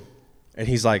do? And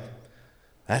he's like,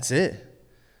 that's it.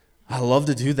 I love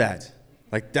to do that.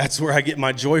 Like, that's where I get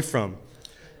my joy from,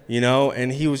 you know?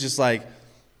 And he was just like,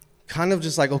 kind of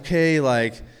just like, okay,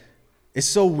 like, it's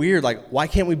so weird. Like, why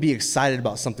can't we be excited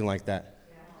about something like that?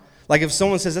 Like, if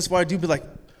someone says, that's what I do, be like,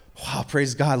 wow,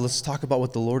 praise God, let's talk about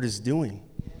what the Lord is doing.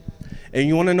 And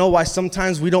you want to know why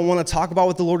sometimes we don't want to talk about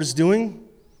what the Lord is doing?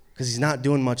 Because he's not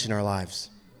doing much in our lives.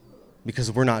 Because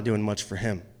we're not doing much for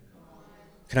him.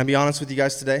 Can I be honest with you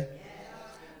guys today?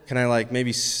 Can I like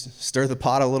maybe stir the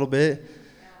pot a little bit?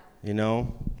 You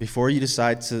know, before you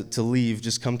decide to leave,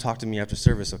 just come talk to me after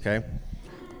service, okay?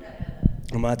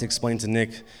 I'm going to have to explain to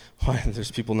Nick why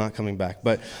there's people not coming back.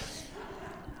 But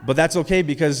that's okay,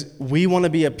 because we want to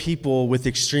be a people with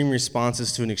extreme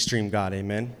responses to an extreme God,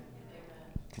 amen?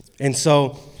 And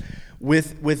so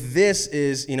with this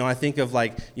is, you know, I think of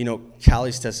like, you know,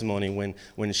 Callie's testimony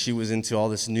when she was into all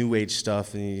this new age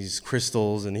stuff and these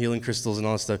crystals and healing crystals and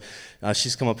all this stuff.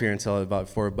 She's come up here and tell it about it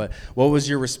before. But what was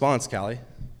your response, Callie,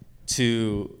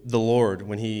 to the Lord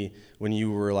when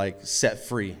you were like set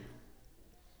free?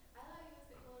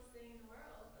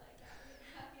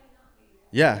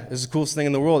 Yeah, it was the coolest thing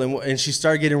in the world. And she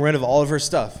started getting rid of all of her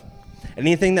stuff.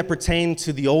 Anything that pertained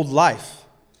to the old life.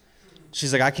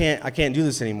 She's like, I can't do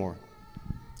this anymore.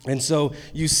 And so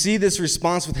you see this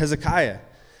response with Hezekiah,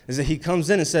 is that he comes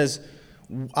in and says,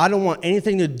 I don't want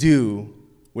anything to do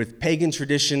with pagan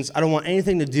traditions. I don't want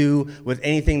anything to do with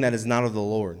anything that is not of the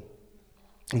Lord.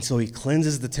 And so he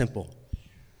cleanses the temple,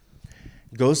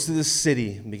 goes to the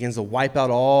city, and begins to wipe out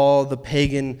all the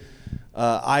pagan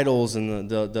idols and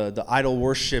the idol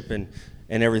worship and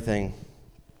everything.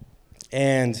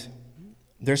 And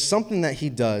there's something that he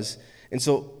does. And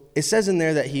so it says in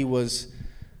there that he was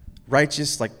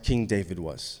righteous like King David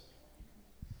was.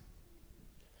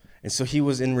 And so he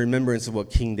was in remembrance of what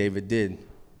King David did.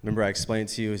 Remember I explained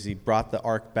to you as he brought the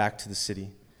ark back to the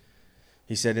city.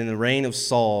 He said, in the reign of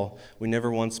Saul, we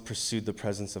never once pursued the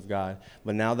presence of God.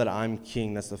 But now that I'm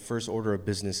king, that's the first order of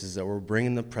business, is that we're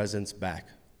bringing the presence back.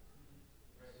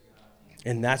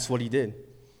 And that's what he did.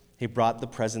 He brought the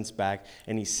presence back,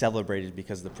 and he celebrated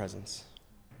because of the presence.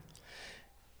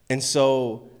 And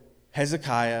so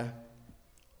Hezekiah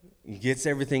gets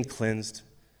everything cleansed,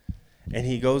 and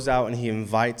he goes out and he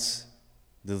invites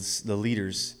the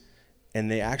leaders, and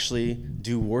they actually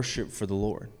do worship for the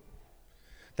Lord.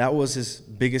 That was his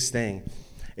biggest thing,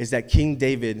 is that King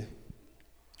David,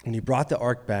 when he brought the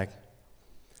ark back,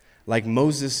 like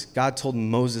Moses, God told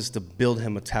Moses to build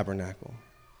him a tabernacle.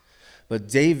 But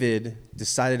David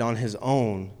decided on his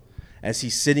own, as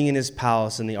he's sitting in his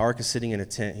palace and the ark is sitting in a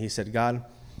tent, he said, God,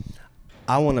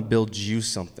 I want to build you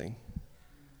something.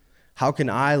 How can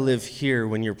I live here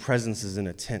when your presence is in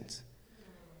a tent?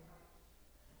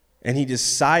 And he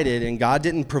decided, and God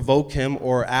didn't provoke him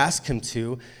or ask him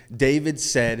to. David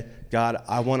said, God,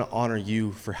 I want to honor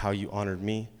you for how you honored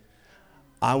me.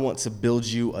 I want to build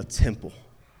you a temple.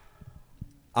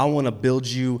 I want to build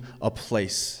you a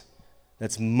place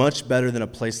that's much better than a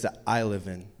place that I live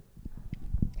in.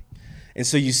 And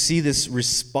so you see this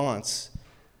response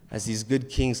as these good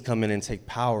kings come in and take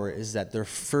power, is that their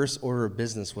first order of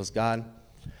business was, God,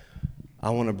 I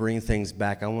want to bring things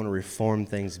back. I want to reform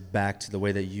things back to the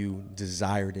way that you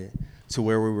desired it, to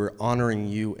where we were honoring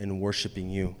you and worshiping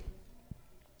you.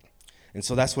 And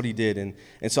so that's what he did. And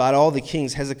so out of all the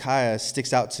kings, Hezekiah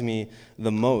sticks out to me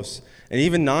the most. And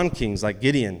even non-kings like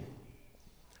Gideon,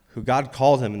 who God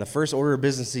called him. And the first order of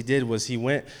business he did was he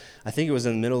went, I think it was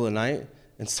in the middle of the night,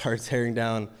 and started tearing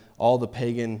down all the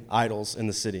pagan idols in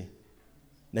the city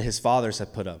that his fathers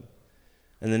had put up.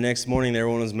 And the next morning,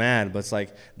 everyone was mad. But it's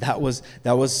like, that was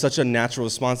such a natural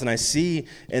response. And I see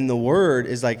in the word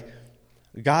is like,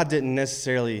 God didn't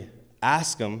necessarily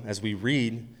ask them, as we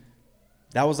read.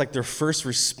 That was like their first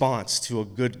response to a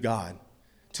good God,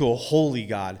 to a holy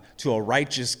God, to a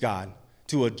righteous God,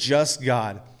 to a just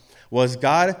God, was,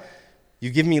 God, you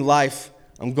give me life.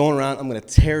 I'm going around, I'm going to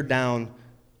tear down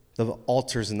the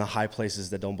altars and the high places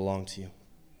that don't belong to you.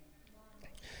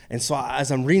 And so as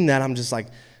I'm reading that, I'm just like,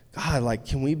 God, like,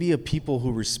 can we be a people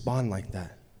who respond like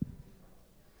that?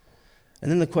 And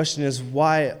then the question is,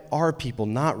 why are people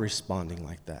not responding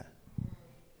like that?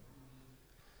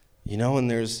 You know, and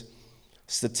there's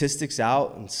statistics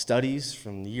out and studies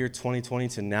from the year 2020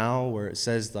 to now where it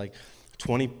says like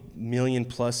 20 million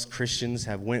plus Christians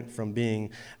have went from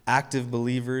being active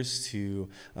believers to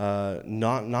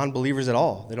non-believers at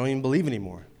all. They don't even believe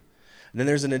anymore. And then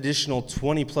there's an additional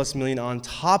 20 plus million on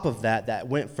top of that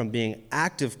went from being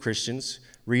active Christians,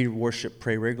 read, worship,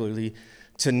 pray regularly,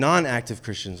 to non-active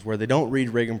Christians, where they don't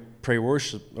read, pray,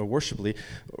 worship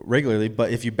regularly,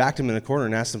 but if you backed them in a corner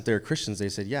and asked them if they're Christians, they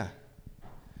said, yeah.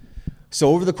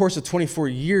 So over the course of 24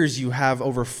 years, you have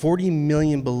over 40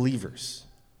 million believers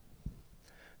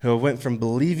who went from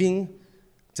believing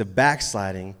to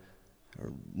backsliding,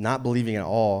 or not believing at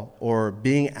all, or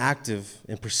being active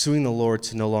in pursuing the Lord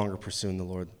to no longer pursuing the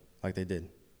Lord like they did.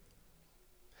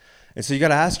 And so you got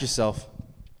to ask yourself,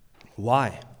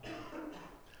 why?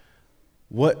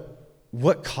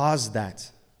 What caused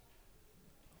that?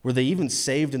 Were they even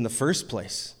saved in the first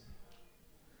place?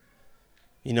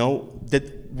 You know,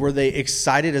 were they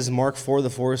excited, as Mark 4, the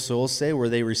 4 souls say, where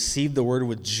they received the word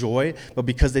with joy, but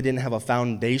because they didn't have a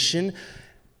foundation,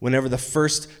 whenever the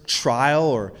first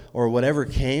trial or whatever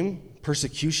came,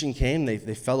 persecution came, they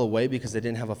fell away because they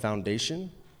didn't have a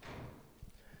foundation?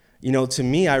 You know, to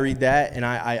me, I read that and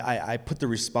I put the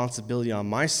responsibility on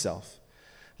myself,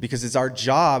 because it's our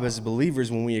job as believers,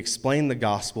 when we explain the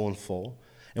gospel in full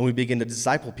and we begin to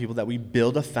disciple people, that we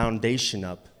build a foundation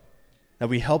up, that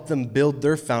we help them build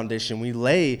their foundation. We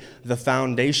lay the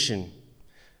foundation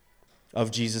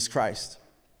of Jesus Christ.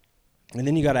 And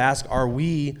then you got to ask, are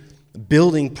we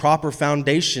building proper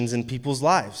foundations in people's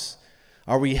lives?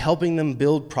 Are we helping them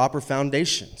build proper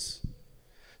foundations?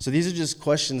 So these are just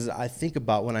questions that I think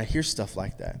about when I hear stuff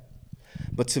like that.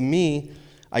 But to me,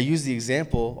 I use the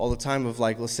example all the time of,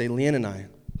 like, let's say Leanne and I.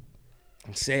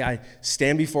 And say I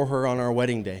stand before her on our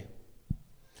wedding day,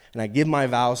 and I give my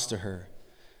vows to her,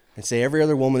 and say every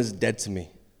other woman is dead to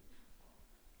me.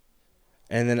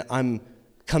 And then I'm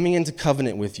coming into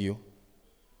covenant with you,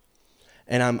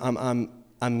 and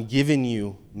I'm giving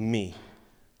you me.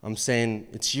 I'm saying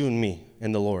it's you and me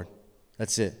and the Lord.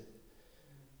 That's it.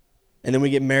 And then we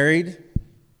get married,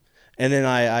 and then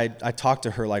I talk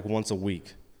to her like once a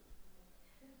week.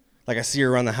 Like, I see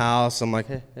her around the house. I'm like,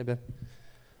 hey babe.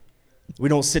 We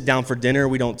don't sit down for dinner.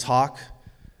 We don't talk.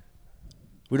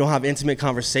 We don't have intimate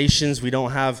conversations. We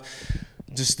don't have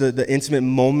just the intimate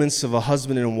moments of a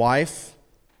husband and wife.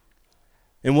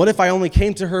 And what if I only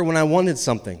came to her when I wanted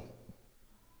something?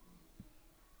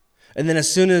 And then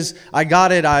as soon as I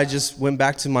got it, I just went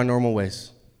back to my normal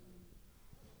ways.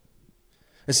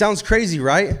 It sounds crazy,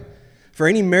 right? For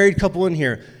any married couple in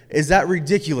here, is that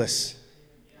ridiculous?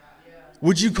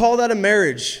 Would you call that a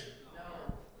marriage? No.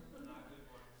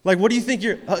 Like, what do you think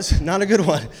not a good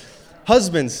one.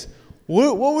 Husbands,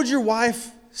 what would your wife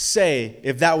say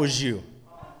if that was you?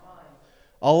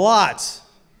 A lot.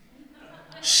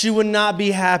 She would not be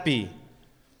happy.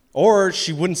 Or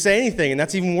she wouldn't say anything, and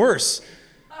that's even worse.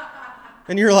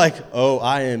 And you're like, oh,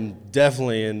 I am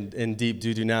definitely in deep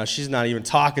doo-doo now. She's not even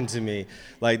talking to me.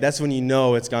 Like, that's when you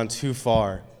know it's gone too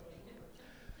far.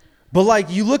 But like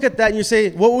you look at that and you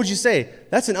say, what would you say?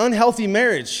 That's an unhealthy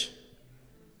marriage.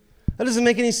 That doesn't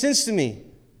make any sense to me.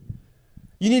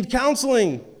 You need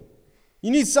counseling.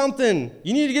 You need something.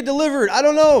 You need to get delivered. I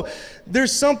don't know.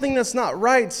 There's something that's not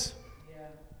right. Yeah.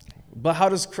 But how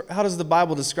does the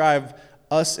Bible describe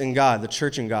us and God, the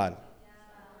church and God?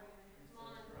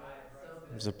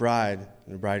 There's a bride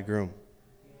and a bridegroom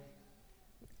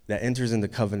that enters into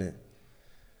covenant.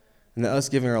 And that us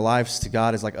giving our lives to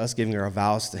God is like us giving our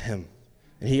vows to him.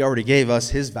 And he already gave us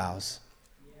his vows.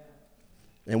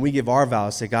 And we give our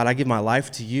vows, say, God, I give my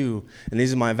life to you, and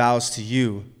these are my vows to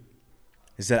you,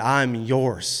 is that I'm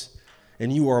yours,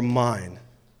 and you are mine.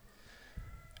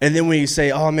 And then we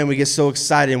say, oh man, we get so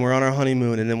excited, and we're on our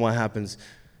honeymoon, and then what happens?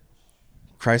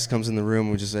 Christ comes in the room,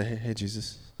 and we just say, hey,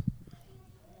 Jesus.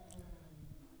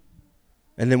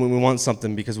 And then when we want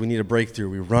something because we need a breakthrough,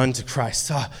 we run to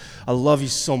Christ. Oh, I love you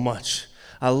so much.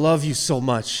 I love you so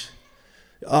much.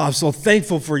 Oh, I'm so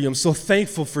thankful for you. I'm so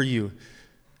thankful for you.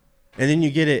 And then you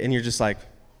get it, and you're just like,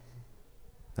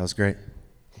 that was great.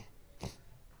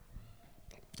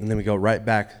 And then we go right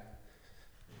back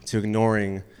to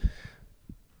ignoring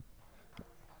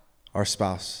our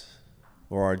spouse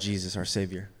or our Jesus, our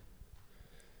Savior.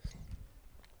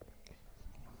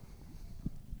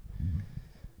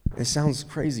 It sounds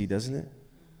crazy, doesn't it?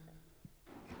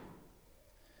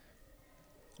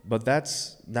 But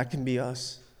that can be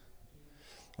us.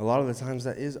 A lot of the times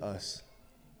that is us.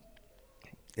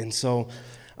 And so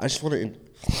I just want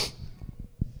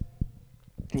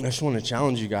to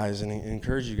challenge you guys and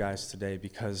encourage you guys today,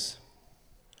 because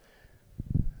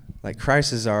like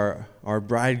Christ is our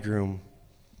bridegroom,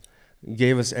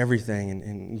 gave us everything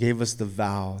and gave us the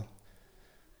vow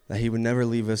that he would never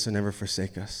leave us and never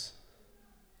forsake us.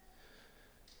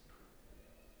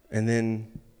 And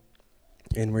then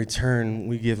in return,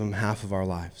 we give him half of our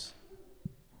lives.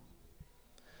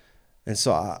 And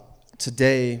so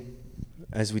today,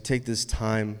 as we take this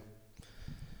time,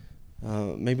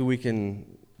 maybe we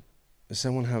can, does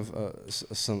someone have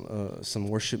some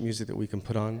worship music that we can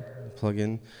put on, plug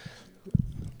in?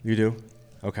 You do?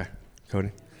 Okay,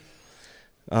 Cody.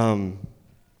 I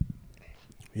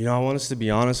want us to be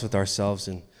honest with ourselves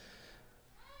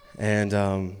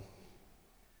and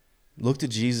look to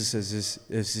Jesus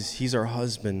as he's our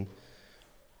husband,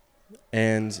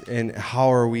 and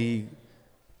how are we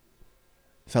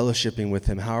fellowshipping with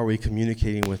him? How are we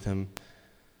communicating with him?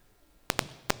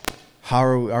 How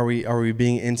are we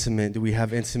being intimate? Do we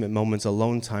have intimate moments,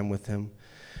 alone time with him?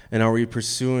 And are we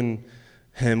pursuing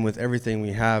him with everything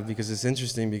we have? Because it's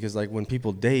interesting, because like when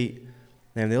people date,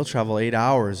 man, they'll travel 8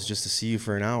 hours just to see you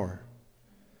for an hour.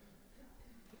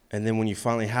 And then when you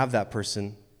finally have that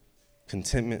person,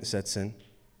 contentment sets in,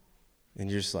 and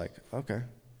you're just like, okay,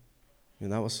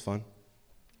 that was fun.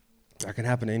 That can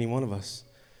happen to any one of us.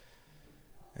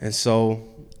 And so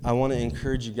I want to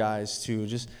encourage you guys to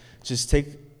just take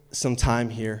some time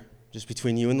here, just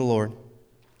between you and the Lord.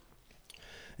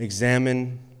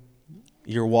 Examine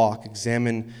your walk,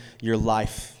 examine your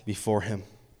life before him.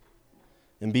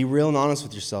 And be real and honest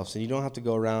with yourself. So you don't have to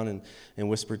go around and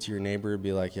whisper to your neighbor and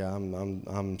be like, yeah,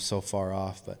 I'm so far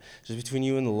off. But just between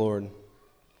you and the Lord.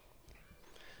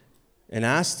 And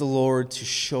ask the Lord to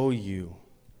show you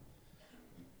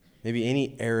maybe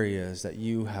any areas that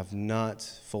you have not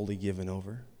fully given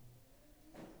over.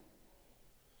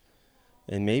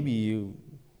 And maybe you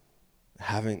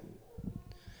haven't,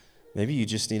 maybe you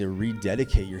just need to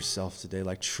rededicate yourself today,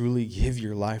 like truly give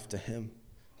your life to him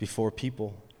before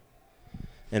people.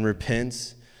 And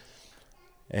repent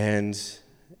and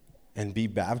be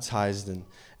baptized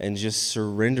and just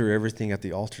surrender everything at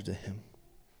the altar to him.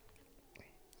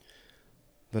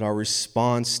 But our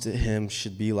response to him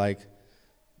should be like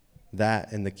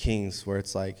that in the Kings, where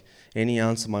it's like, any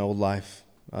ounce of my old life,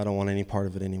 I don't want any part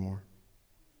of it anymore.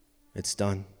 It's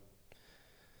done.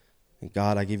 And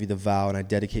God, I give you the vow and I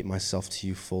dedicate myself to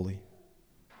you fully.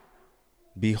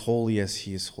 Be holy as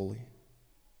he is holy.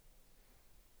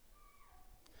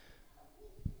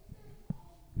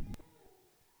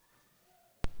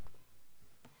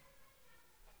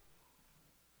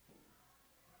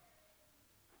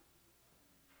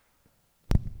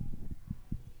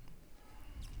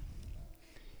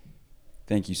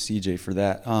 Thank you, CJ, for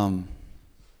that.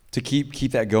 To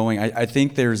keep that going, I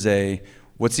think there's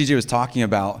what CJ was talking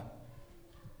about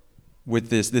with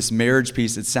this marriage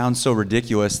piece. It sounds so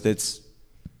ridiculous. That's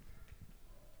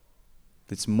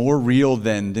more real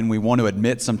than we want to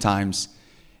admit sometimes.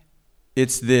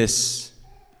 It's this,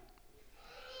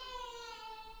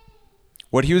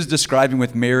 what he was describing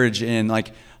with marriage and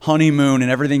like honeymoon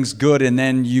and everything's good, and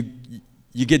then you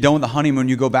get done with the honeymoon,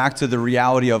 you go back to the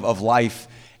reality of life.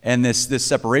 and this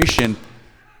separation,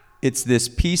 it's this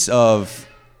piece of,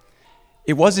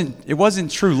 it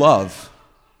wasn't true love.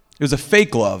 It was a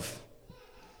fake love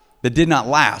that did not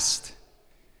last.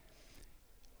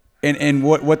 And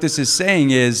what this is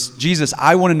saying is, Jesus,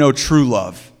 I want to know true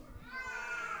love.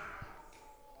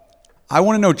 I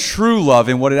want to know true love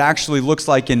and what it actually looks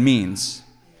like and means.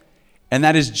 And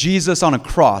that is Jesus on a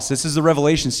cross. This is the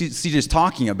revelation CJ's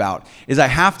talking about, is I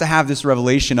have to have this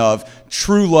revelation of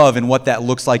true love and what that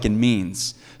looks like and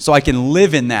means, so I can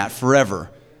live in that forever.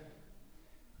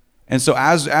 And so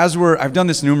as I've done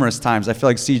this numerous times, I feel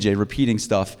like CJ repeating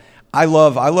stuff. I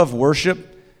love worship.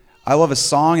 I love a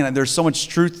song, and there's so much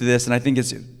truth to this, and I think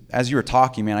it's, as you were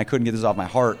talking, man, I couldn't get this off my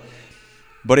heart.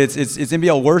 But it's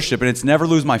NBL worship, and it's never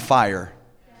lose my fire.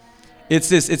 It's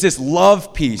this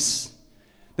love piece.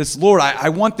 This, Lord, I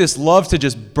want this love to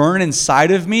just burn inside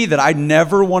of me that I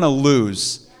never want to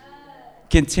lose.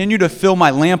 Continue to fill my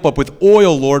lamp up with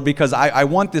oil, Lord, because I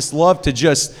want this love to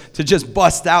just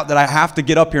bust out, that I have to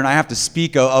get up here and I have to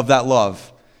speak of that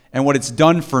love and what it's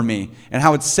done for me and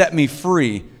how it's set me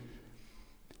free.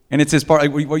 And it's his part,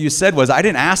 like what you said was, I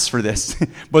didn't ask for this,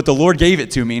 but the Lord gave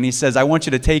it to me, and he says, I want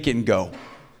you to take it and go.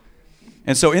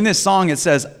 And so in this song, it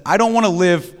says, I don't want to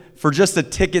live for just a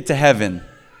ticket to heaven,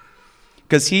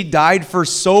 because he died for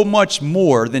so much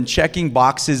more than checking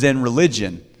boxes and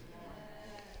religion.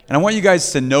 And I want you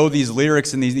guys to know these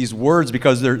lyrics and these words,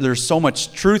 because there's so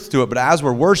much truth to it. But as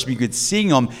we're worshiping, you could sing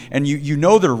them, and you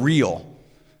know they're real.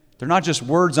 They're not just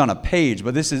words on a page,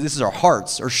 but this is our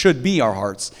hearts, or should be our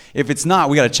hearts. If it's not,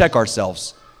 we got to check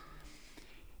ourselves.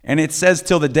 And it says,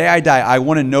 till the day I die, I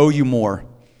want to know you more.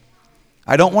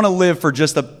 I don't want to live for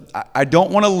just a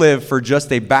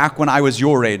back when I was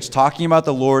your age, talking about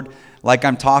the Lord like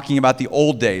I'm talking about the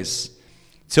old days.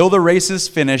 Till the race is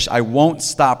finished, I won't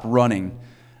stop running.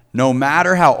 No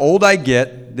matter how old I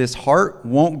get, this heart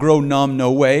won't grow numb,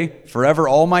 no way. Forever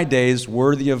all my days,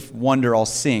 worthy of wonder, I'll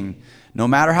sing. No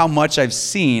matter how much I've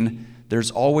seen,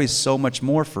 there's always so much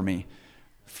more for me.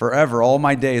 Forever all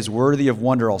my days, worthy of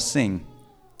wonder, I'll sing.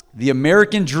 The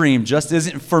American dream just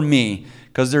isn't for me,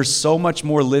 because there's so much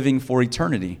more living for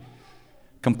eternity.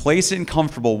 Complacent and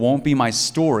comfortable won't be my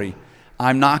story.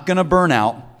 I'm not going to burn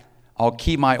out. I'll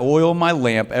keep my oil in my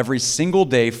lamp every single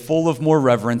day, full of more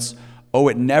reverence. Oh,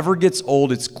 it never gets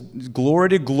old. It's glory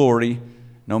to glory.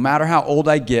 No matter how old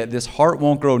I get, this heart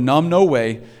won't grow numb, no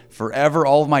way. Forever,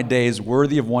 all of my days,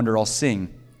 worthy of wonder, I'll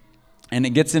sing. And it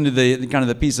gets into the kind of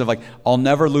the piece of like, I'll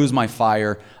never lose my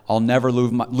fire. I'll never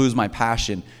lose my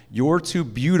passion. You're too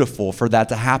beautiful for that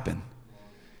to happen.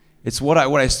 It's what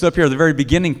I stood up here at the very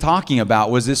beginning talking about,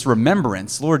 was this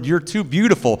remembrance. Lord, you're too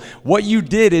beautiful. What you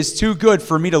did is too good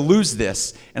for me to lose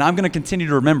this, and I'm going to continue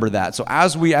to remember that. So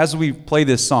as we play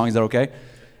this song, is that okay?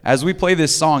 As we play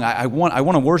this song, I want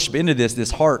to worship into this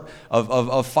heart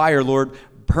of fire, Lord.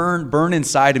 Burn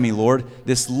inside of me, Lord,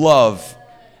 this love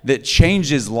that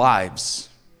changes lives,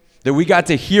 that we got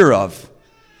to hear of.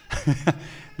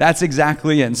 That's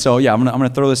exactly it. And so, yeah, I'm gonna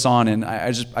throw this on, and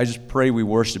I just pray we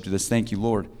worship to this. Thank you,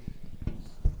 Lord.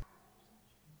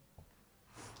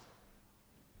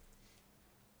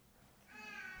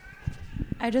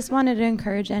 I just wanted to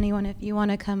encourage anyone, if you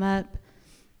want to come up,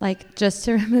 like just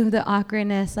to remove the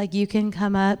awkwardness, like you can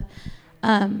come up.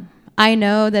 I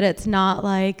know that it's not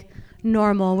like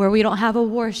normal where we don't have a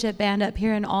worship band up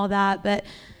here and all that, but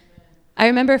I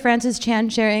remember Francis Chan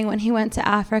sharing when he went to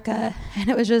Africa, and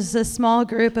it was just a small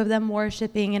group of them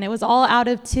worshiping, and it was all out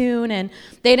of tune, and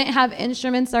they didn't have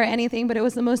instruments or anything, but it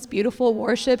was the most beautiful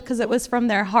worship because it was from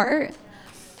their heart.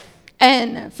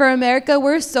 And for America,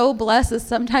 we're so blessed that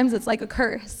sometimes it's like a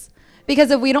curse.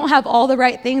 Because if we don't have all the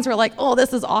right things, we're like, oh,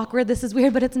 this is awkward, this is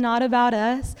weird, but it's not about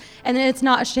us. And then it's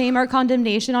not shame or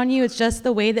condemnation on you, it's just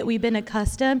the way that we've been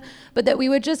accustomed. But that we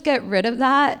would just get rid of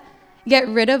that, get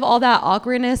rid of all that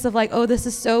awkwardness of like, oh, this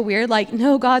is so weird. Like,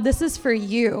 no, God, this is for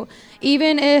you.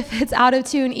 Even if it's out of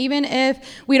tune, even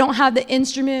if we don't have the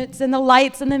instruments and the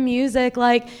lights and the music,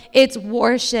 like, it's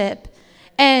worship.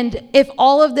 And if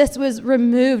all of this was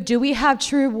removed, do we have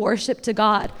true worship to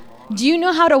God? Do you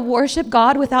know how to worship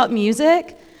God without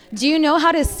music? Do you know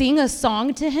how to sing a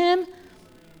song to him?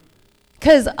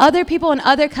 Because other people in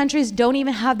other countries don't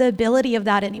even have the ability of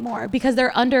that anymore because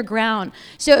they're underground.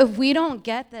 So if we don't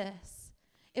get this,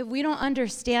 if we don't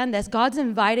understand this, God's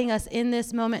inviting us in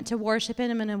this moment to worship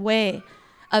him in a way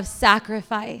of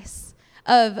sacrifice,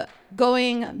 of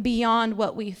going beyond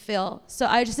what we feel. So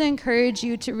I just encourage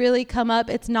you to really come up.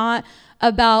 It's not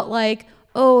about like,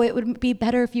 oh, it would be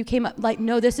better if you came up. Like,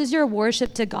 no, this is your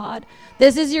worship to God.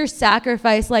 This is your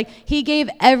sacrifice. Like, he gave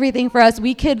everything for us.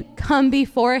 We could come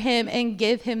before him and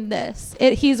give him this.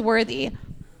 He's worthy.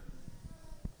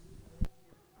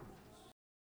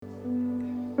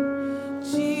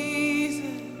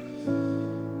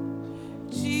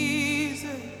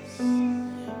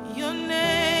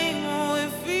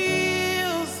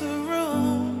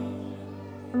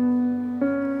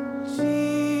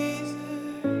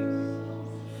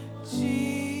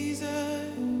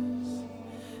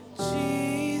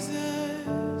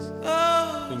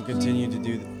 continue to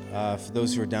do, for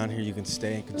those who are down here, you can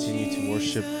stay and continue to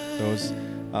worship those.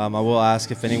 I will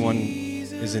ask if anyone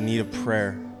is in need of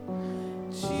prayer.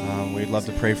 We'd love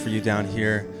to pray for you down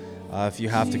here. If you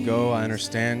have to go, I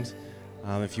understand.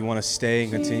 If you want to stay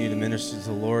and continue to minister to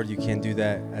the Lord, you can do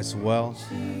that as well.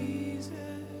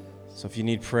 So if you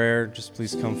need prayer, just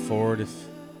please come forward.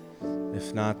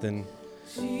 If not, then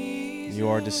you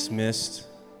are dismissed.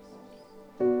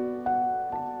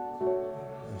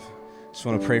 Just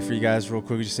want to pray for you guys real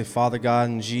quick. We just say, Father God,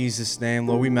 in Jesus' name,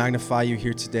 Lord, we magnify you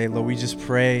here today. Lord, we just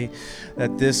pray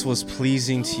that this was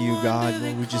pleasing to you, God.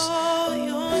 Lord, we just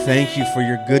thank you for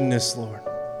your goodness, Lord.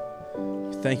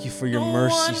 Thank you for your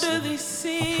mercies, Lord.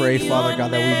 I pray, Father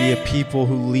God, that we be a people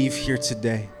who leave here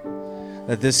today,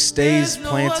 that this stays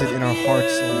planted in our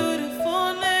hearts, Lord.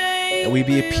 That we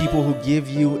be a people who give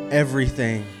you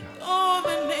everything.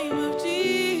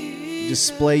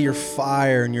 Display your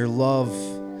fire and your love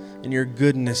and your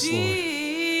goodness, Lord.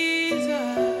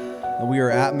 That we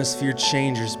are atmosphere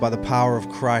changers by the power of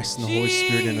Christ and the Holy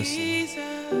Spirit in us,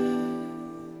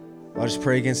 Lord. I just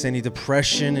pray against any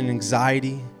depression and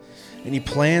anxiety, any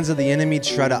plans of the enemy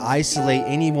to try to isolate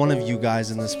any one of you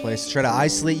guys in this place, to try to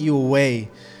isolate you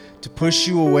away, to push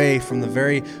you away from the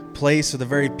very place or the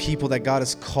very people that God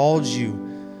has called you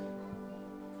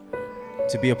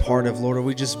to be a part of, Lord.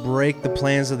 We just break the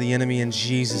plans of the enemy in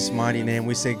Jesus' mighty name.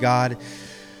 We say, God,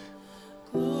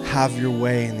 have your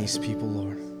way in these people,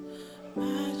 Lord.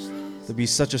 There'll be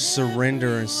such a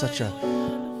surrender and such a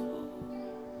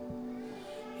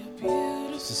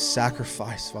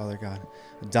sacrifice, Father God,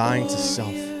 dying to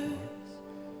self, Lord.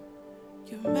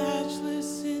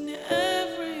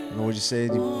 And Lord, you say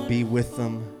to be with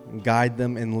them, and guide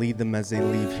them, and lead them as they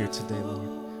leave here today,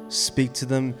 Lord. Speak to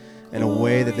them in a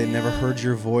way that they never heard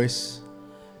your voice.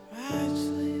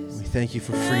 We thank you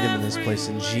for freedom in this place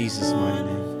in Jesus' mighty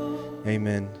name.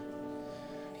 Amen.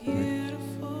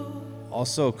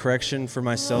 Also, correction for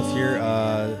myself here.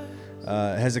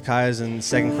 Hezekiah is in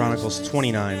 2 Chronicles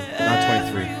 29, not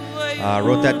 23. I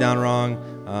wrote that down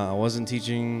wrong. I wasn't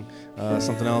teaching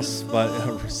something else,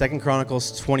 but 2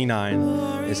 Chronicles 29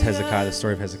 is Hezekiah, the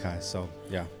story of Hezekiah. So,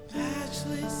 yeah.